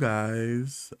see you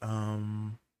guys.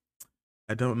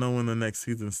 I don't know when the next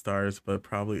season starts, but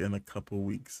probably in a couple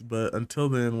weeks. But until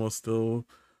then, we'll still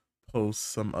post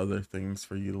some other things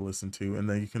for you to listen to, and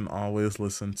then you can always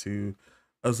listen to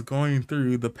us going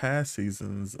through the past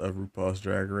seasons of RuPaul's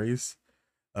Drag Race.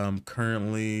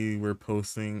 Currently we're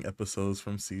posting episodes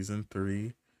from season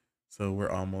 3, so we're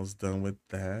almost done with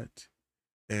that.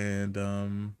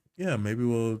 And yeah, maybe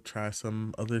we'll try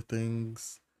some other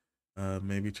things.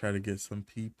 Maybe try to get some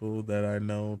people that I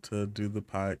know to do the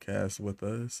podcast with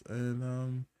us,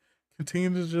 and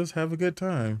continue to just have a good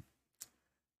time.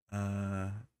 Uh,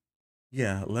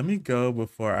 yeah, let me go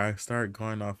before I start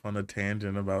going off on a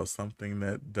tangent about something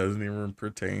that doesn't even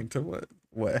pertain to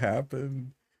what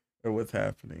happened or what's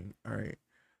happening. All right.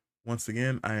 Once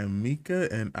again, I am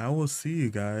Mika, and I will see you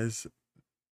guys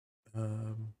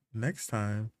next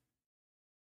time.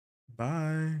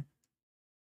 Bye.